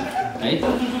रहिराख्नुहोस् है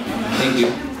थ्याङ्क यू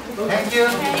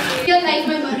यो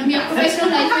लाइफमा भनौँ या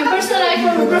प्रोफेसनल लाइफमा पर्सनल लाइफ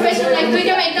र प्रोफेसनल लाइफ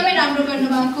दुईटामा एकदमै राम्रो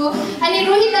गर्नुभएको अनि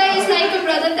रोहित दाइ is like a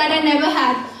brother that I never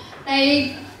had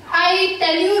like I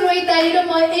tell you Rohit दाइ र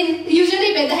म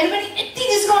युजली भेट्दाखेरि पनि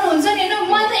यति जिस्काउनुहुन्छ नि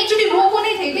होइन मलाई त एकचोटि रोको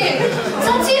नै थियो कि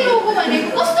साँच्चै रोको भनेको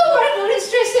कस्तो बढी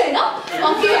स्ट्रेस थियो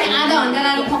होइन के भने आधा घन्टा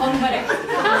लानु फकाउनु पऱ्यो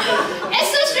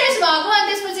यस्तो स्ट्रेस भएको अनि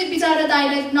त्यसपछि बिचरा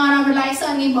दाइलाई नराम्रो लागेछ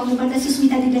अनि भन्नुपर्दा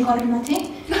सुस्मिता दिदीले कराउनु थिएँ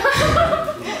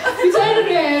बिचरा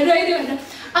रोइदियो भनेर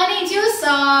अनि जस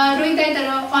रोहित दाइ तर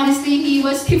अनेस्टली ही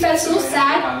फेल सो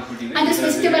स्याड अनि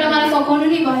त्यसपछि त्यो बेला मलाई फकाउनु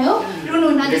नै भयो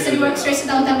रुनुहुन्न त्यसरी वर्क स्ट्रेस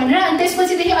यताउता भनेर अनि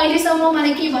त्यसपछिदेखि अहिलेसम्म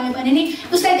मलाई के भयो भने नि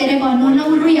उसलाई धेरै भन्नुहुन्न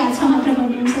ऊ रुइहाल्छ मात्र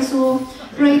भन्नुहुन्छ सो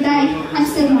रोहित दाइ आइ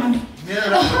स्टिल नट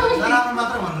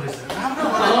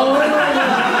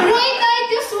रोहित दाइ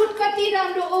त्यो सुट कति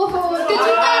राम्रो ओहो त्यो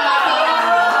जुत्ता कति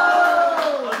राम्रो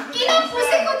किन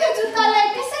फुसेको त्यो जुत्तालाई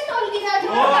त्यसै टल्किँदा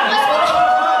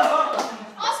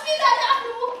अस्मिताले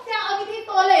आफ्नो मुख त्यहाँ अघि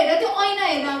तल हेरेर त्यो ऐना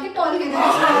हेरेर कि टल्केर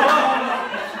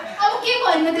अब के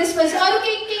भन्नु त्यसपछि अरू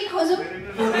के खोजौँ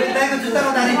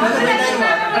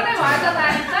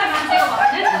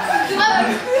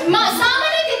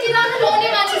सामान्य त्यति राम्रो लाउने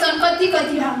मान्छे झन् कति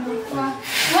राम्रो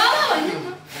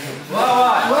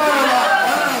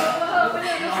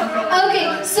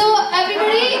Okay, so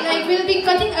everybody, like, we'll be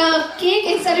cutting a cake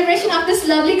in celebration of this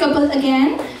lovely couple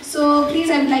again. So please,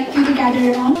 I would like you to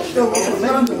gather around.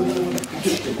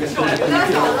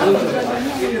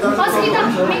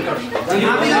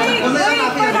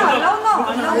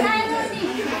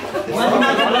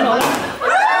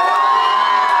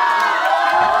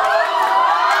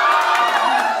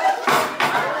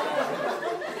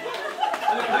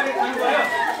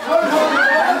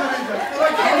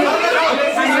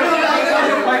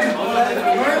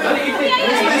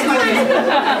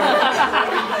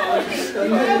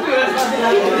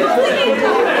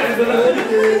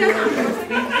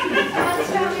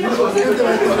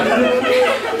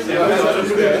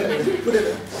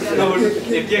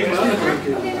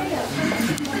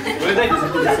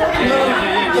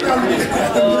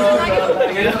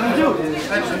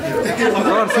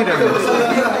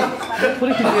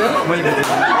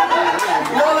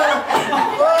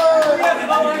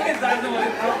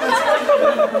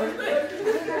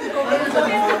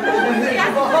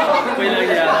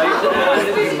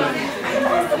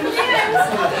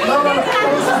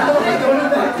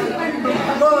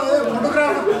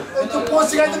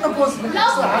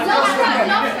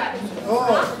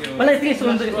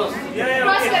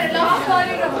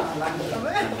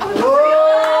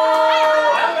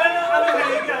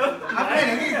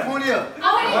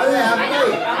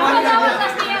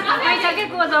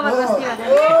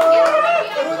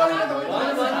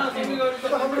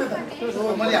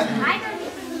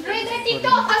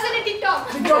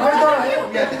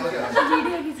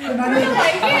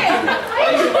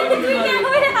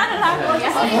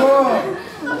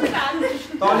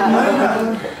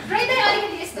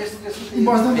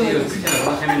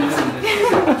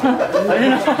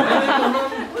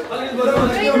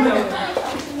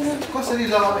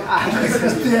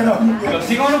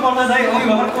 सिकाउनु पर्दा चाहिँ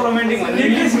रोमान्टिक भन्ने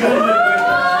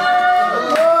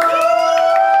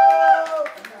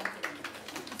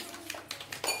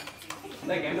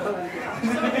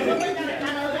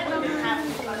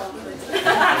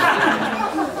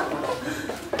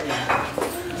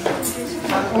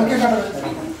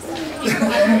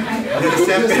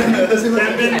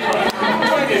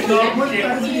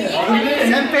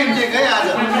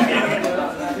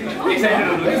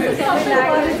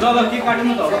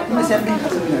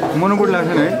मनोकोट लाग्छ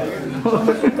है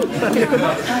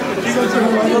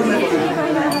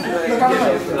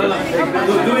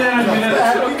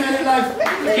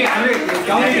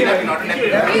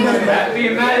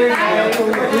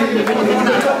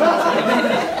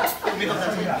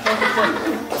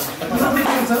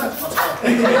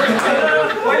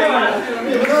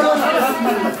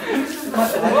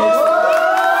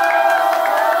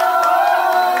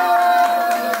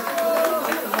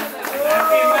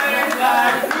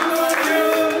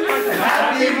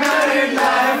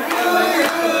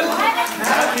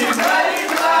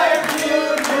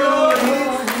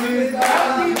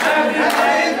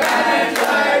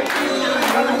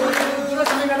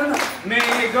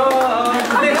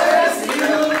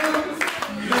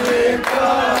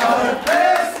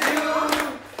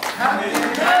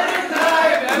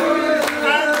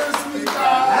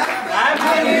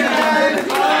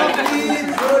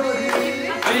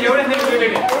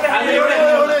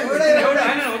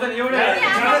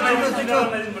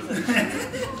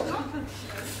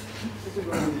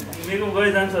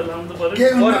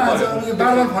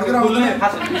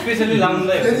स्पेशली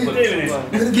लाउनुलाई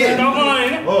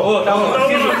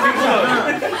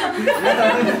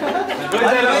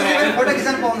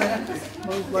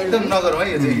एकदम नगर है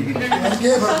यो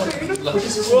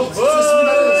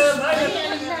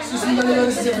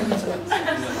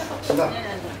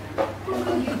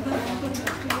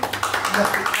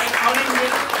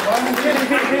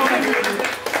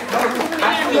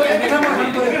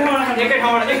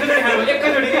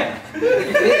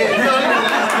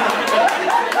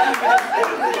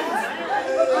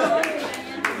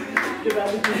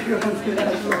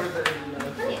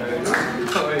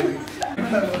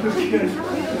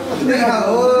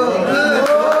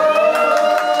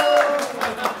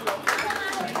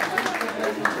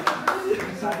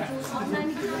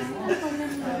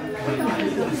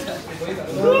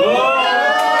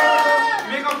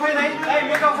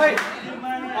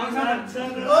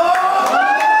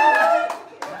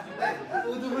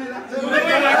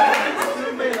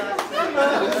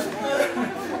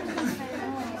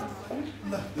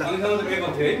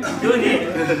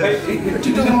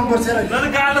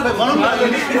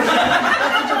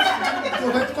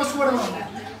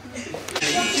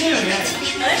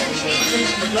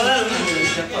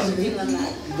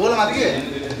बोल माथि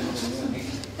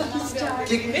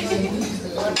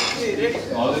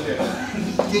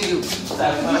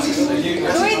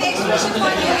Rohit, expression for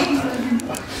you.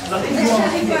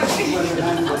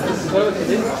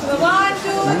 1,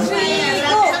 2, 3,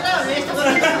 go.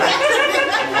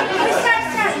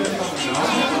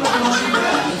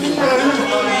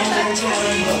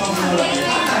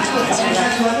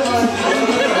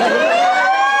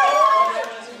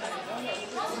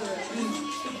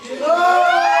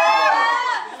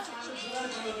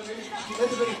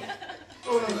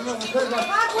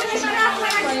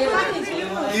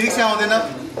 Lyrics आउँदैन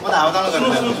म त हावा ताल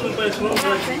गर्छु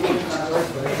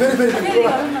फेरि फेरि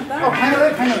फाइनल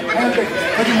फाइनल फाइनल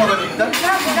कति म गर्छु त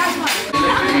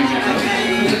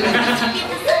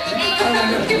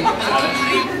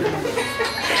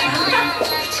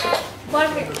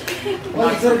पर्फेक्ट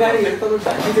सर गाडी हेर्दा त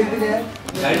ढाकी देख्दिन यार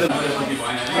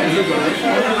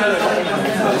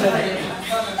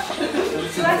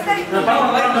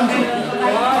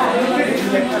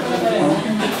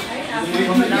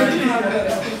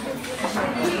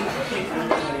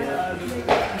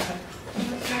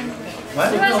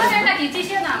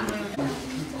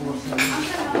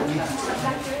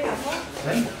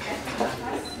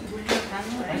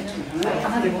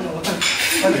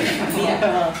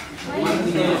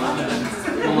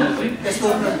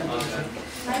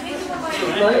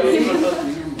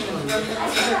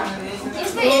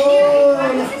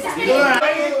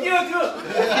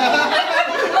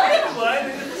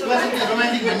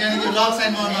रोमान्टिक भन्ने अनि लभ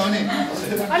साइन गर्न नहुने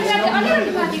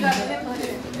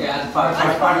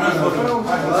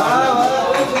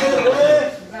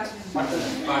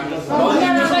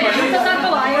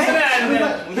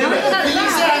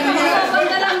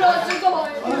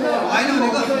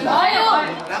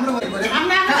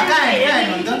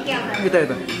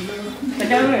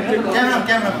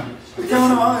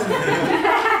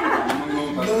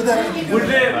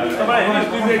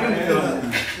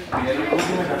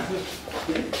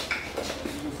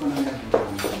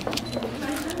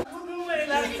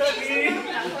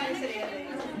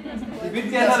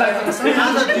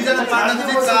आज दुईजना पार्टनर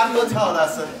चाहिँ 4 को छ होला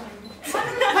सर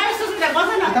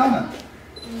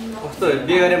कस्तो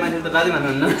बिहे गरे मान्छे त दाजु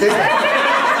भन्नुहुन्न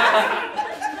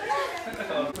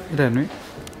हेर्नु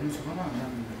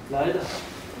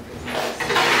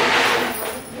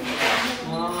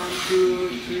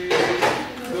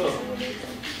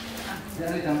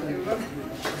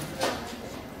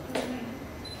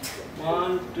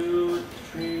One, two,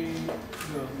 three,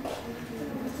 go.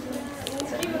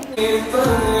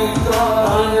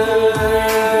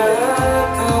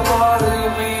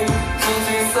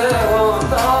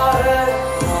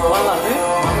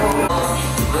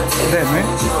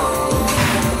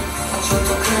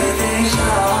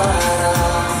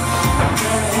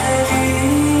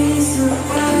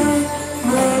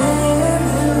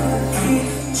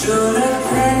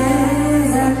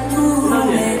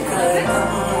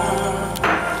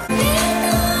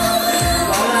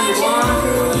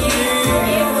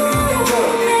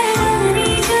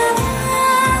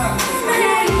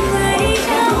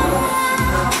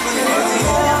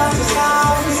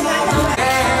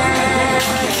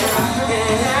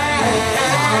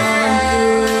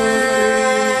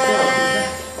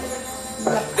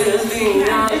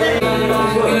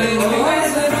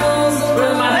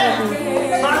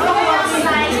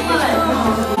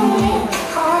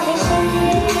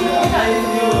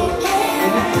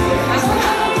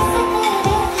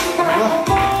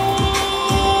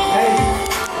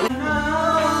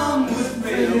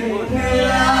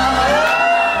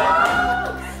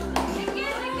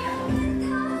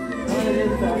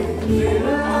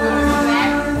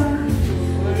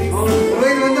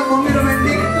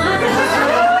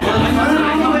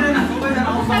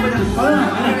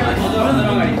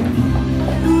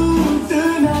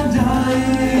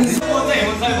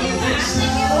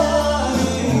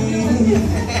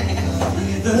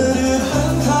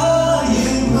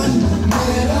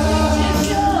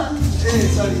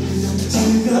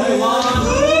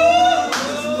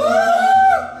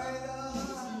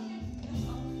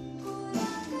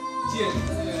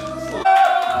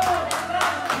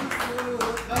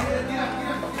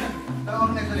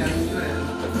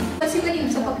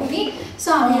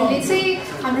 So हामीले चाहिँ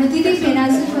हाम्रो दिदी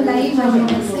फेनाजुको लागि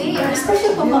भनेर चाहिँ एउटा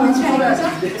स्पेशल परफर्मेन्स राखेको छ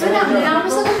जुन हामीले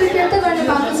राम्रोसँग प्रिपेयर त गर्न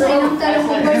पाएको छैनौँ तर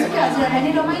होमवर्क चाहिँ हजुरहरूलाई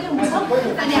नै रमाइलो हुन्छ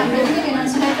अनि हाम्रो दिदी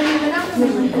फेनाजुलाई पनि एउटा राम्रो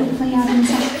मेमोरीहरू पनि याद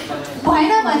हुन्छ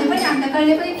भएन भने पनि हामीलाई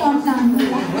कहिले पनि पम्प नहाल्नु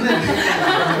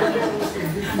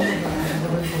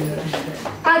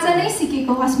आज नै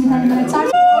सिकेको अस्मिताले मलाई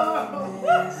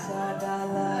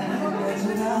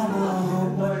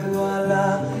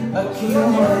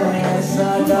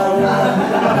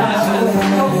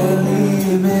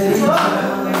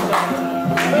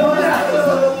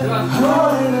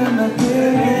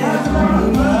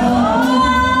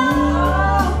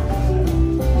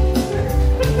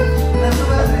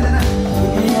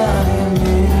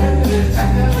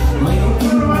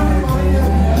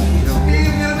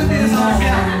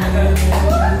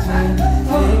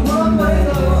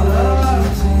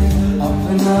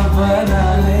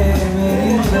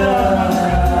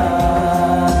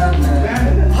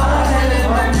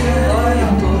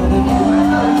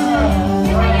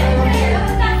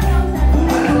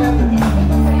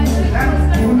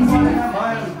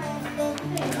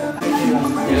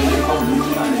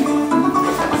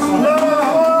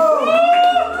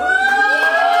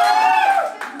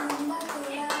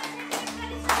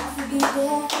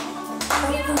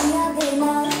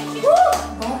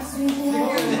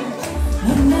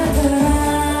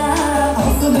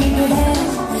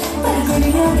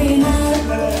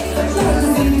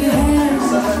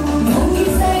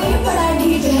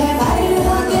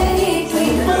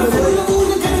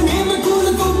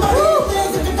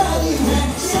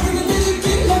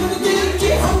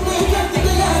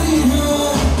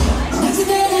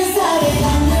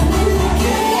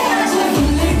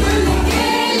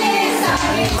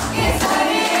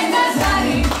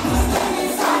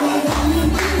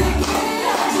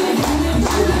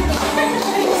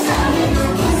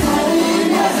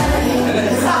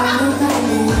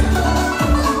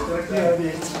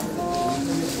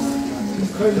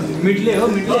मिटले हो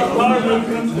मिटले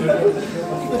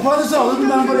पैसा हो नि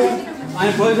नाम पर्यो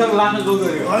अनि पैसा लान जोग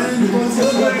गर्यो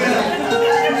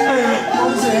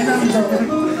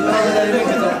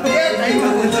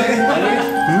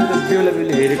त्यो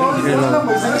लेभलले हेरेको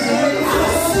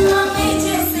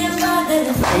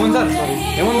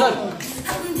हेमन्त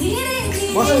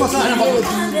बस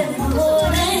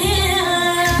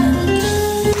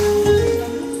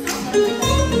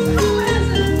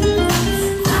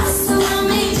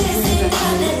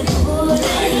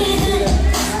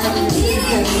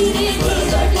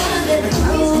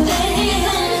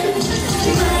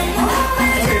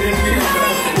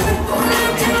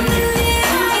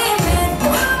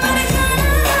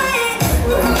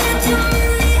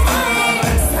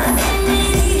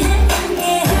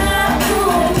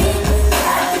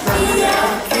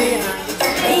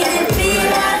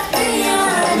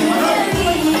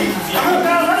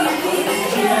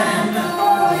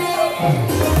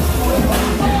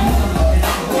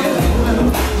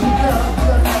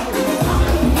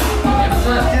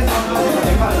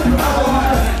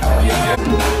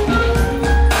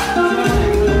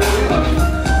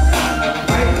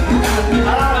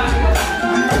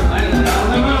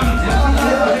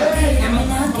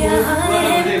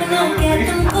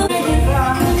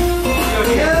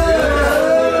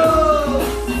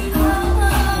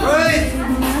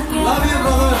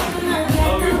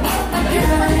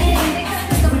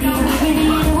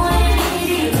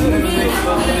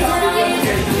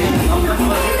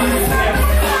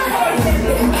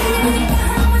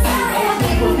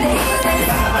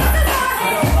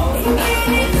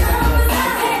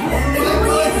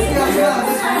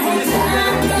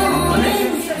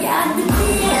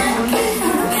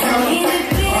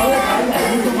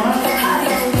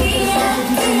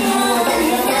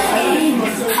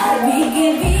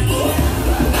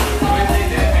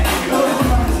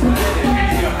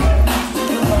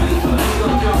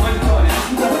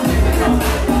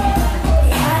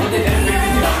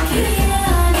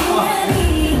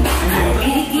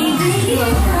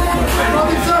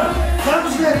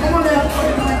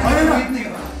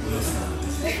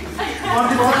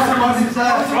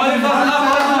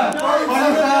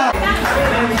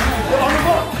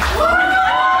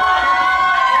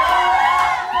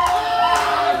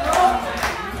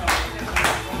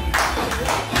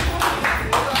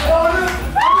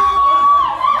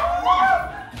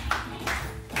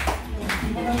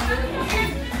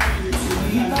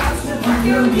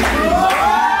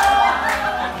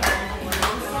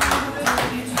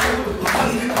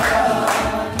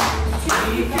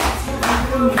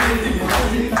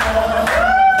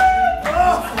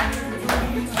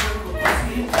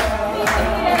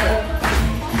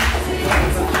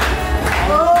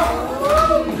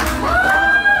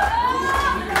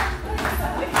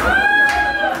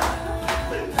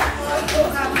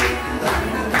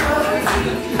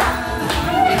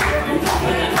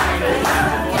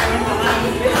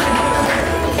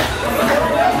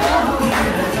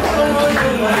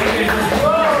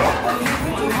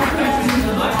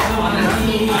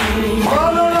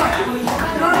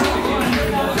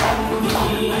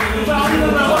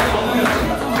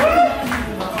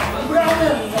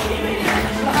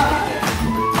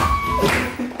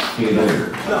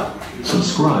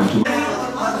Subscribe to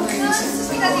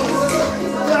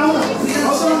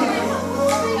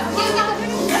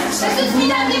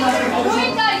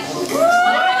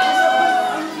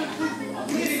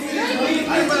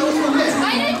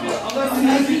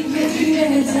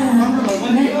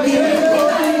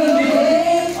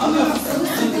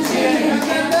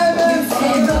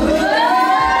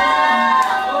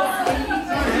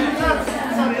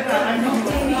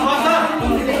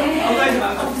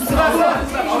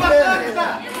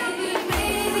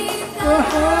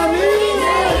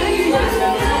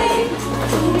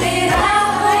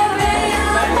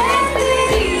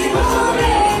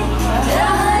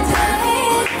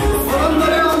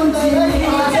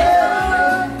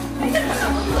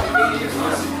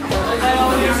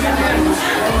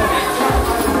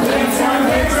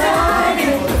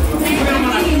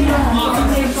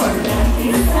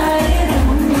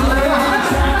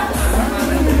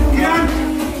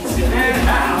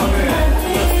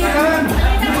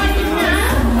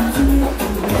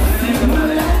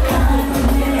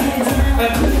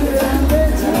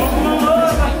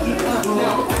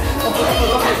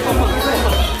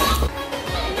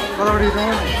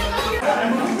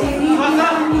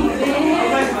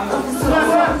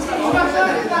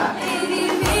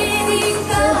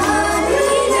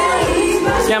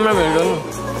क्यामेरा भेट गर्नु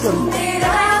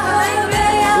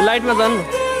लाइटमा जानु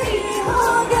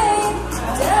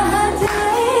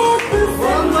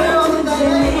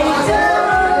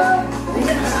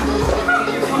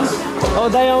औ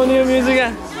दाइ आउने यो म्युजिक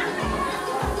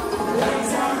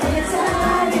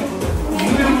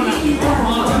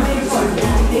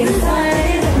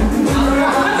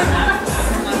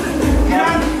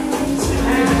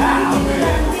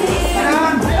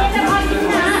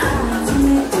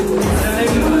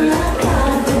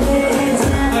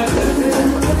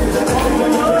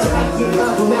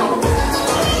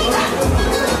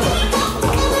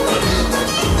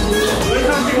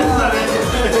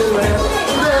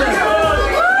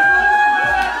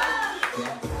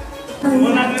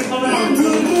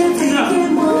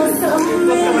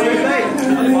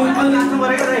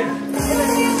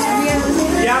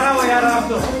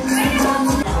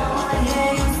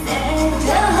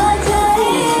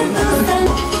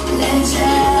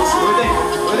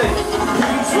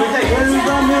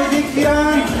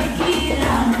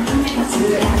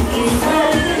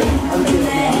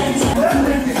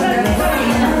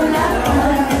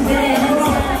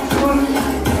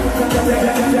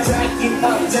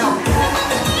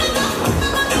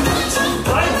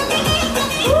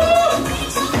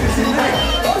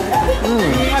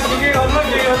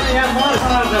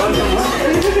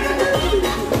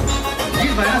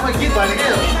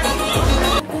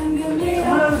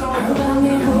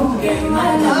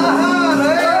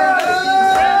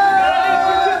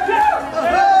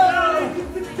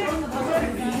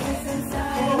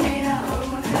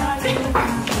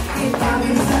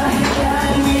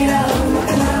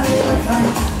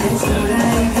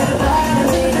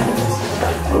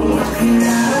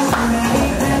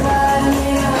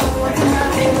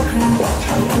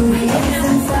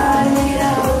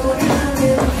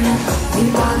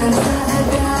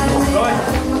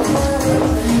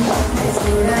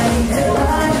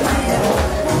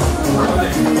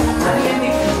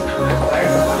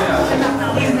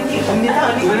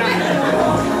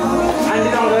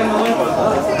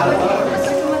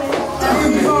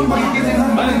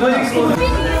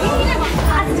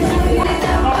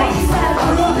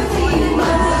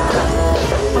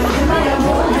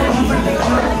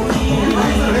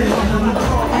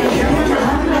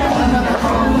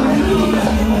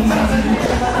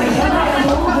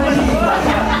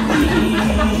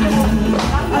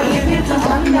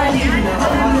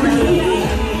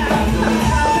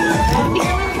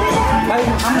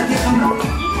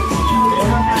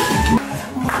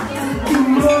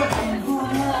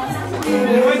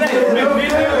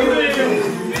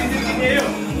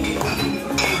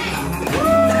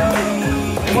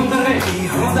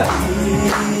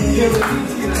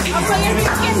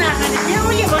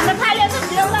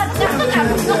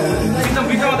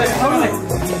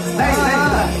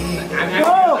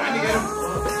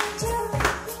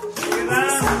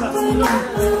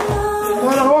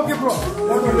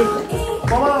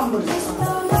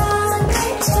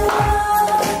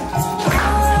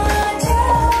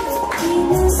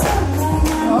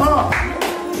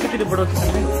फोटो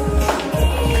खिच्ने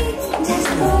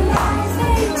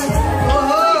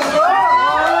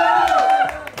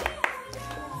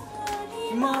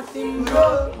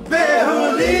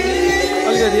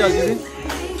अलिकति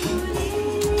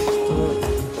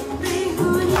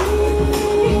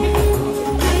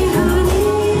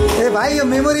ए भाइ यो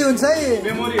मेमोरी हुन्छ है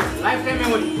memory life time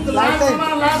memory life time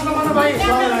भाइ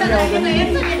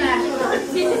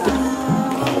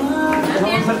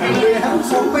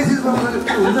सबै चिज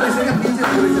हुन्छ रहेछ क्या पिन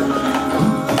चाहिँ रहेछ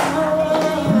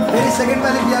फेरि सेकेन्ड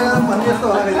पालि बिहा गरौँ भन्ने जस्तो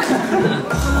होला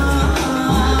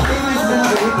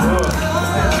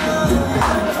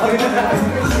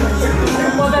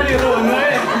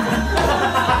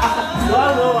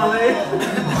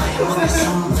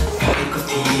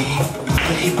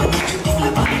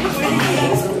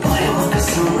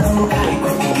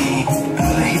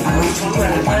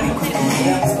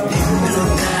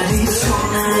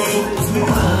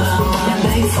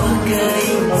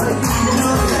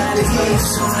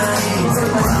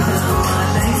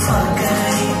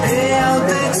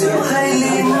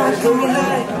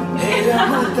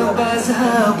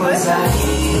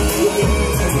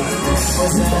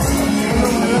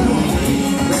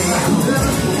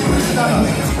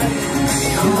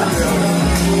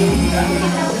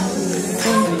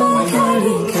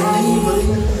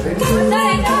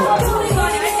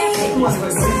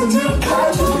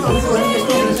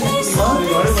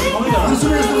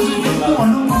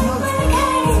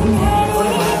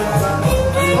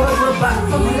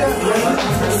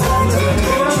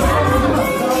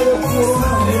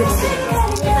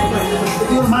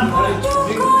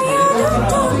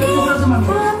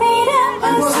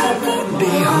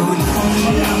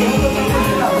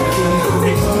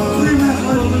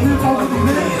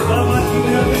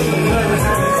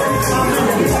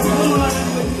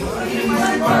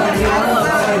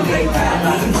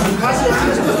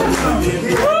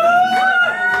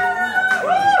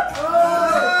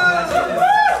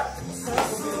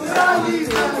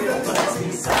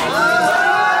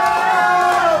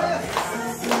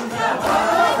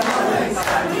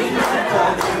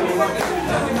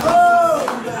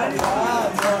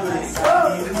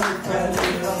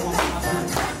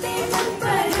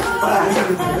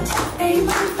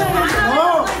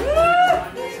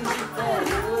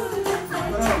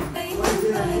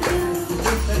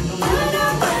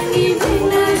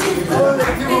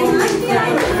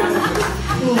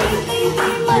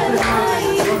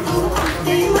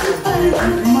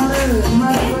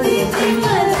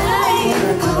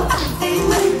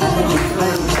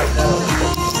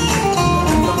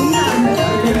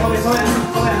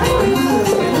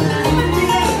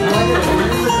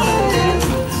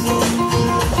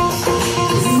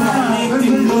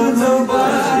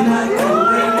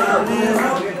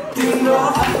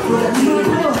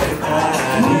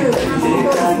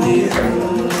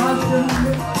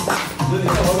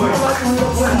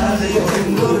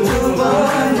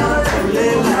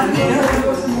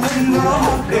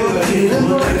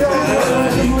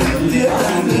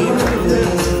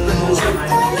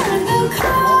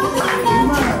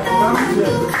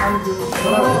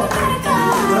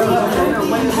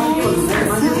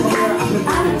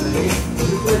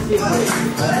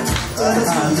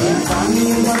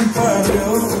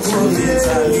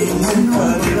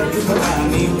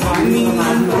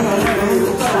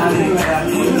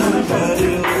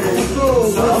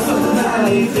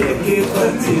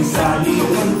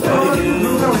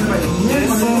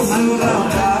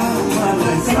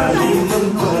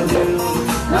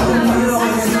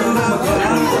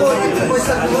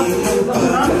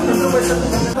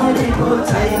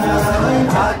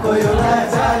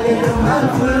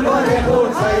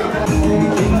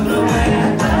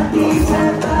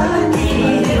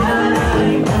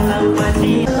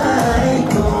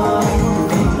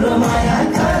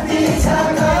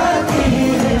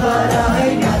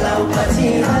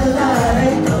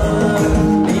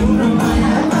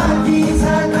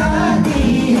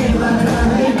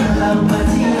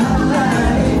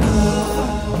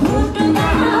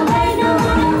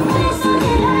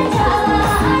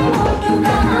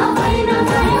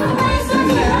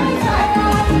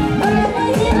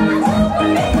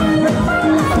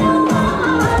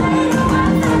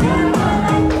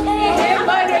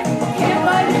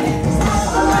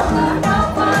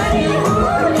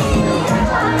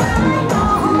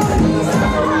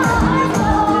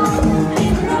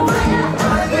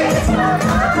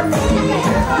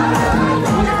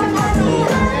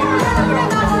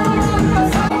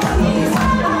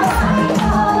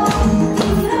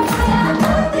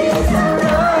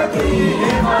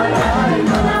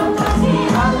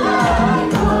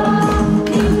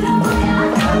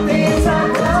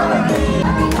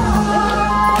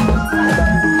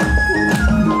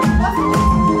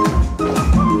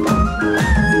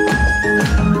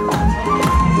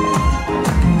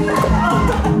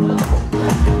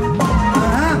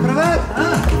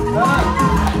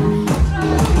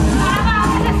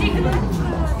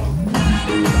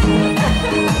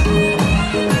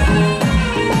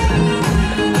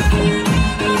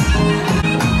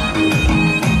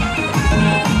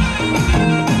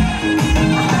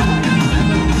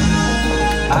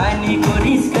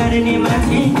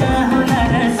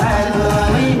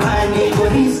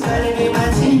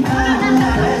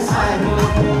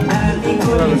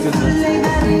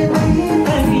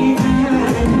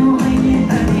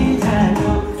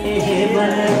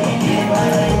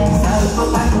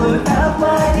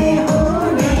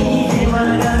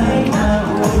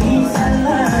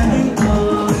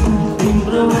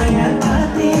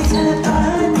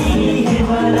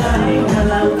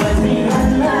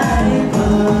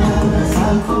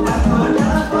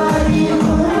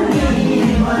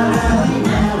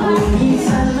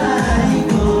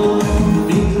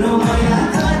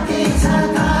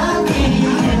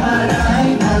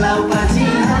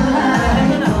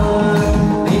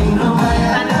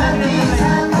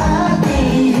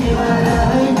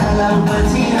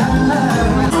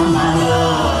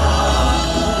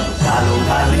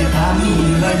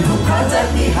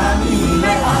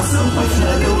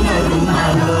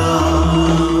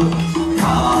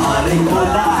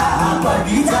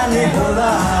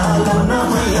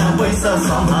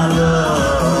सम्हाल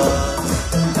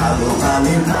कालो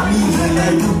काले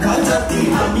हामीलाई दुःख जति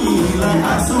हामीलाई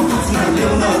आँसु पुछ्न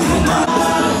ल्याउन घुमा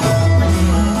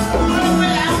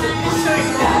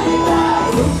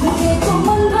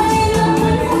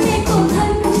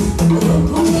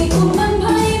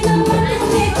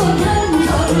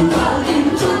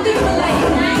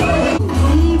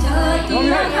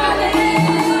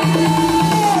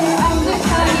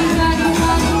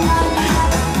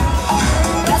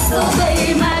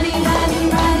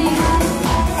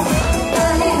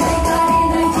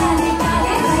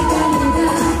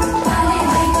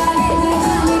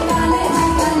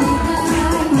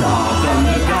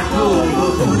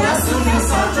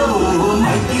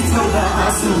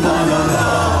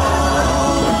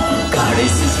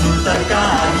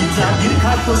तरकारी जागिर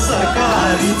खाको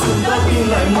सरकारी चुन्दा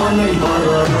तिमीलाई मनै भर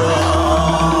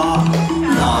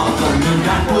नगर्नु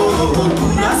गाँठो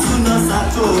कुरा सुन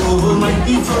साँचो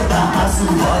माइती छोड्दा आँसु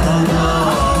भर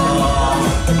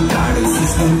गाडी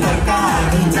सिस्नु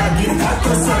तरकारी जागिर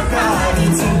खाको सरकारी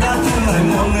चुन्दा तिमीलाई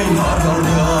मनै भर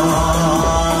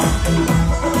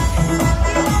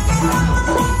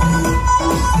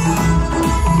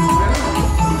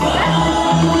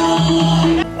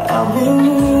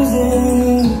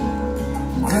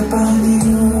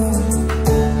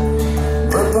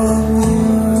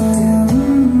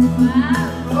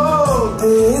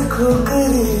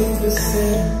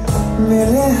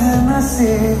मेरे है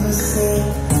नसीब से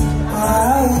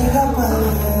आएगा पल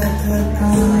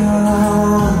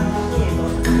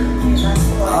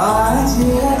आज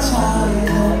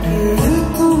अचानक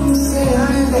तुमसे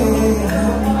मिले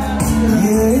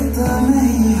ये तो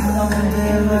नहीं है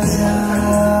बेवजह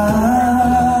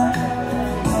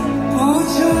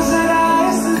पूछो जरा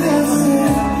इस दिल से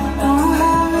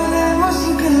मिले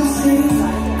मुश्किल से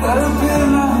कर फिर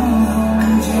ना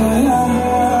जो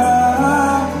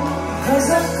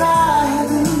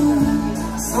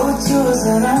सोचो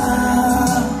जरा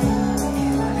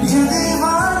ये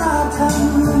दीवाना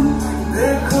तुम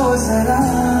देखो जरा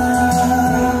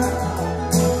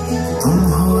तुम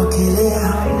हो अकेले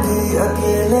हम भी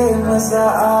अकेले मजा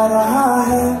आ रहा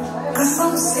है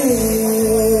कसम से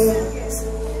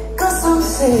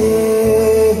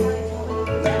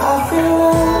I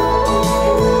feel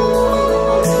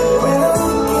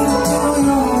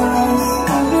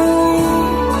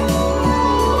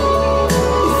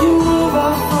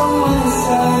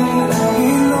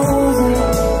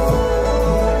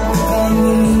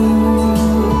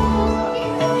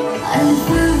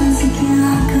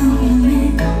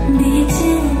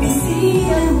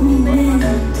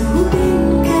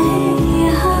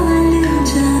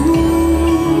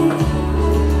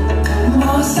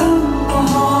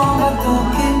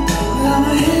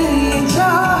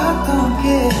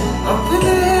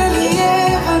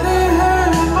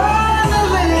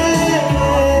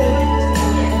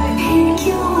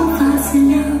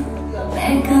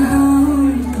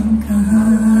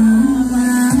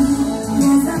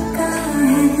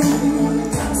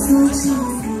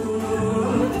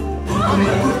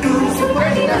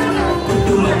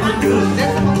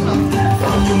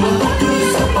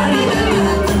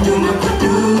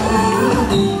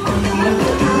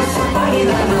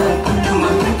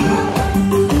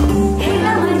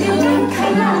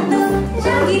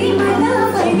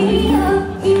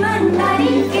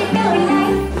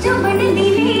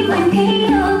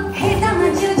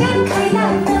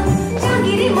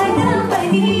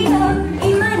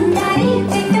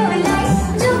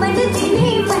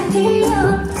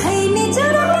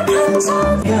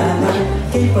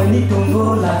पनि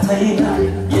टुङ्गोला छैन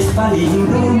यसपालि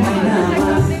हिउँदो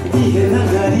महिनामा हिँड्न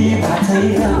गरी भएको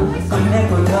छैन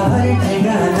कन्याको घर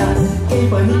ठेगाना केही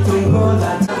पनि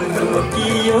टुङ्गोला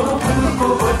रोकियो फुलको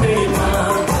बोटैमा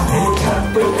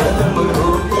छाप्पै कदम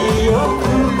रोकियो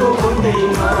फुलको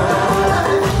बोटैमा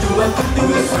कुटुमा कुटु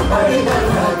सुपारी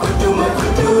दाना कुटुमा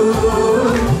कुटु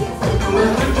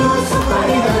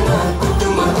सुपारी दाना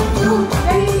कुटुमा कुटु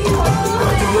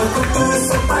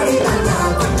सुपारी दाना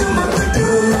कुटुमा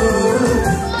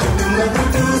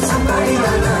कुटु सुपारी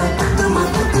दाना कुटुमा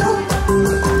कुटु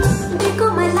देखो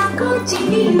मलाको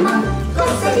चिनीमा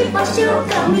कसरी बस्यो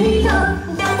कमिलो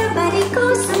दादाबारीको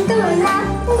सन्तोला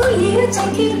गुलियो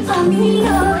चकी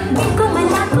अमिलो देखो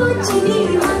मलाको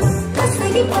चिनीमा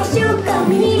कसरी बस्यो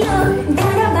कमिलो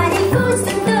दादाबारीको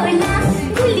सन्तोला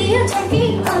गुलियो चकी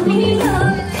अमिलो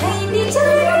खाइने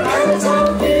छोरा खान्छ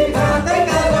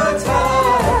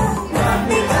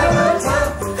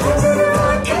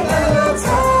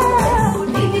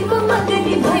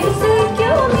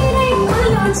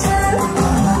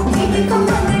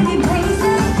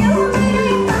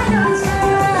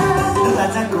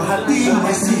राजाको हात्ती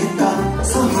मैसित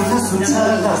सुन्छ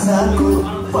लासाको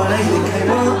पढाइ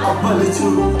लेखाइमा अब्बल छु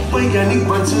वैज्ञानिक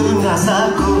बन्छु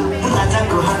नासाको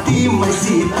राजाको हात्ती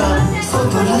मैसित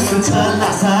सोधोला सुन्छ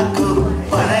लासाको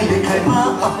पढाइ लेखाइमा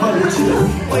अब्बल छु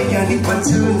वैज्ञानिक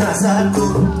बन्छु नासाको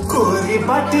कोरी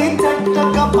बाटे टट्ट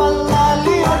कपाल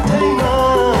लाली ओठैमा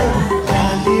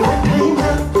लाली ओठैमा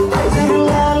हजुर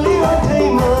लाली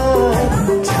ओठैमा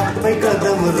छाप्पै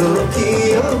कदम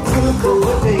रोकियो फुलको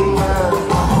बोटैमा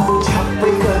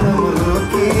छाप्पै कदम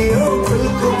रोकियो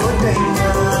फुलको बोटैमा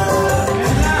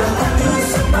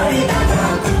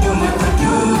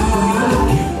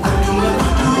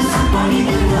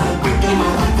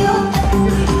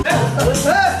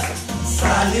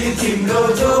साली तिम्रो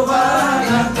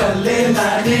जोबाना कसले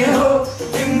लाने हो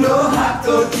तिम्रो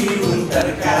हातको तिउन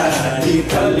तरकारी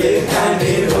कसले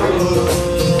खाने हो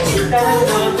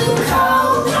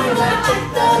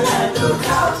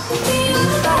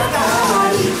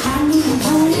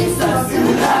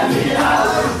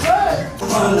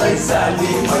मलाई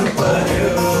साली मन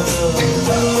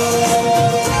पर्यो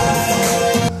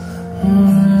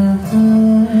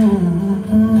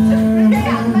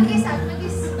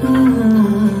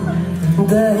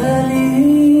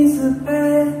दहलीज पे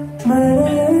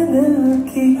मेरे दिल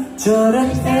की जो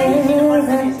रखे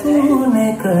हैं तूने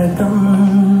कदम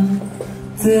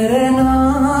तेरे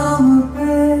नाम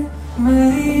पे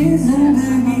मेरी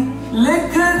जिंदगी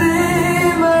लिख दी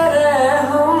मेरे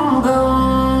हमदम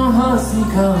हाँ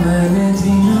सीखा मैंने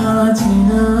जीना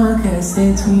जीना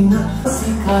कैसे जीना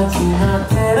सीखा जीना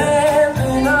तेरे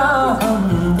बिना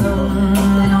हमदम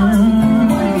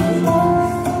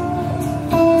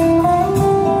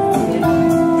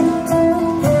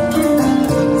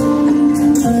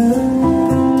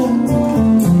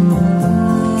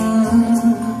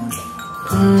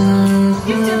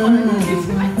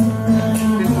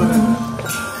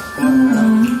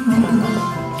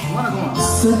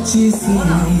सच्ची सी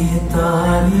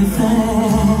तारीफ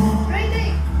है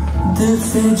दिल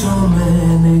से जो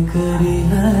मैंने करी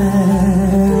है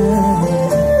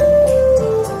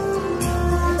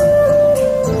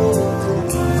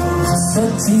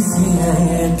सच्ची सी है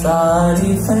ये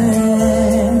तारीफ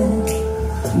है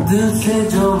दिल से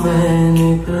जो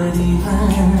मैंने करी है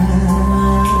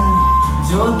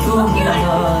जो तू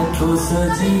मिला तो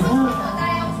सजी हो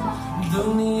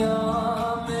दुनिया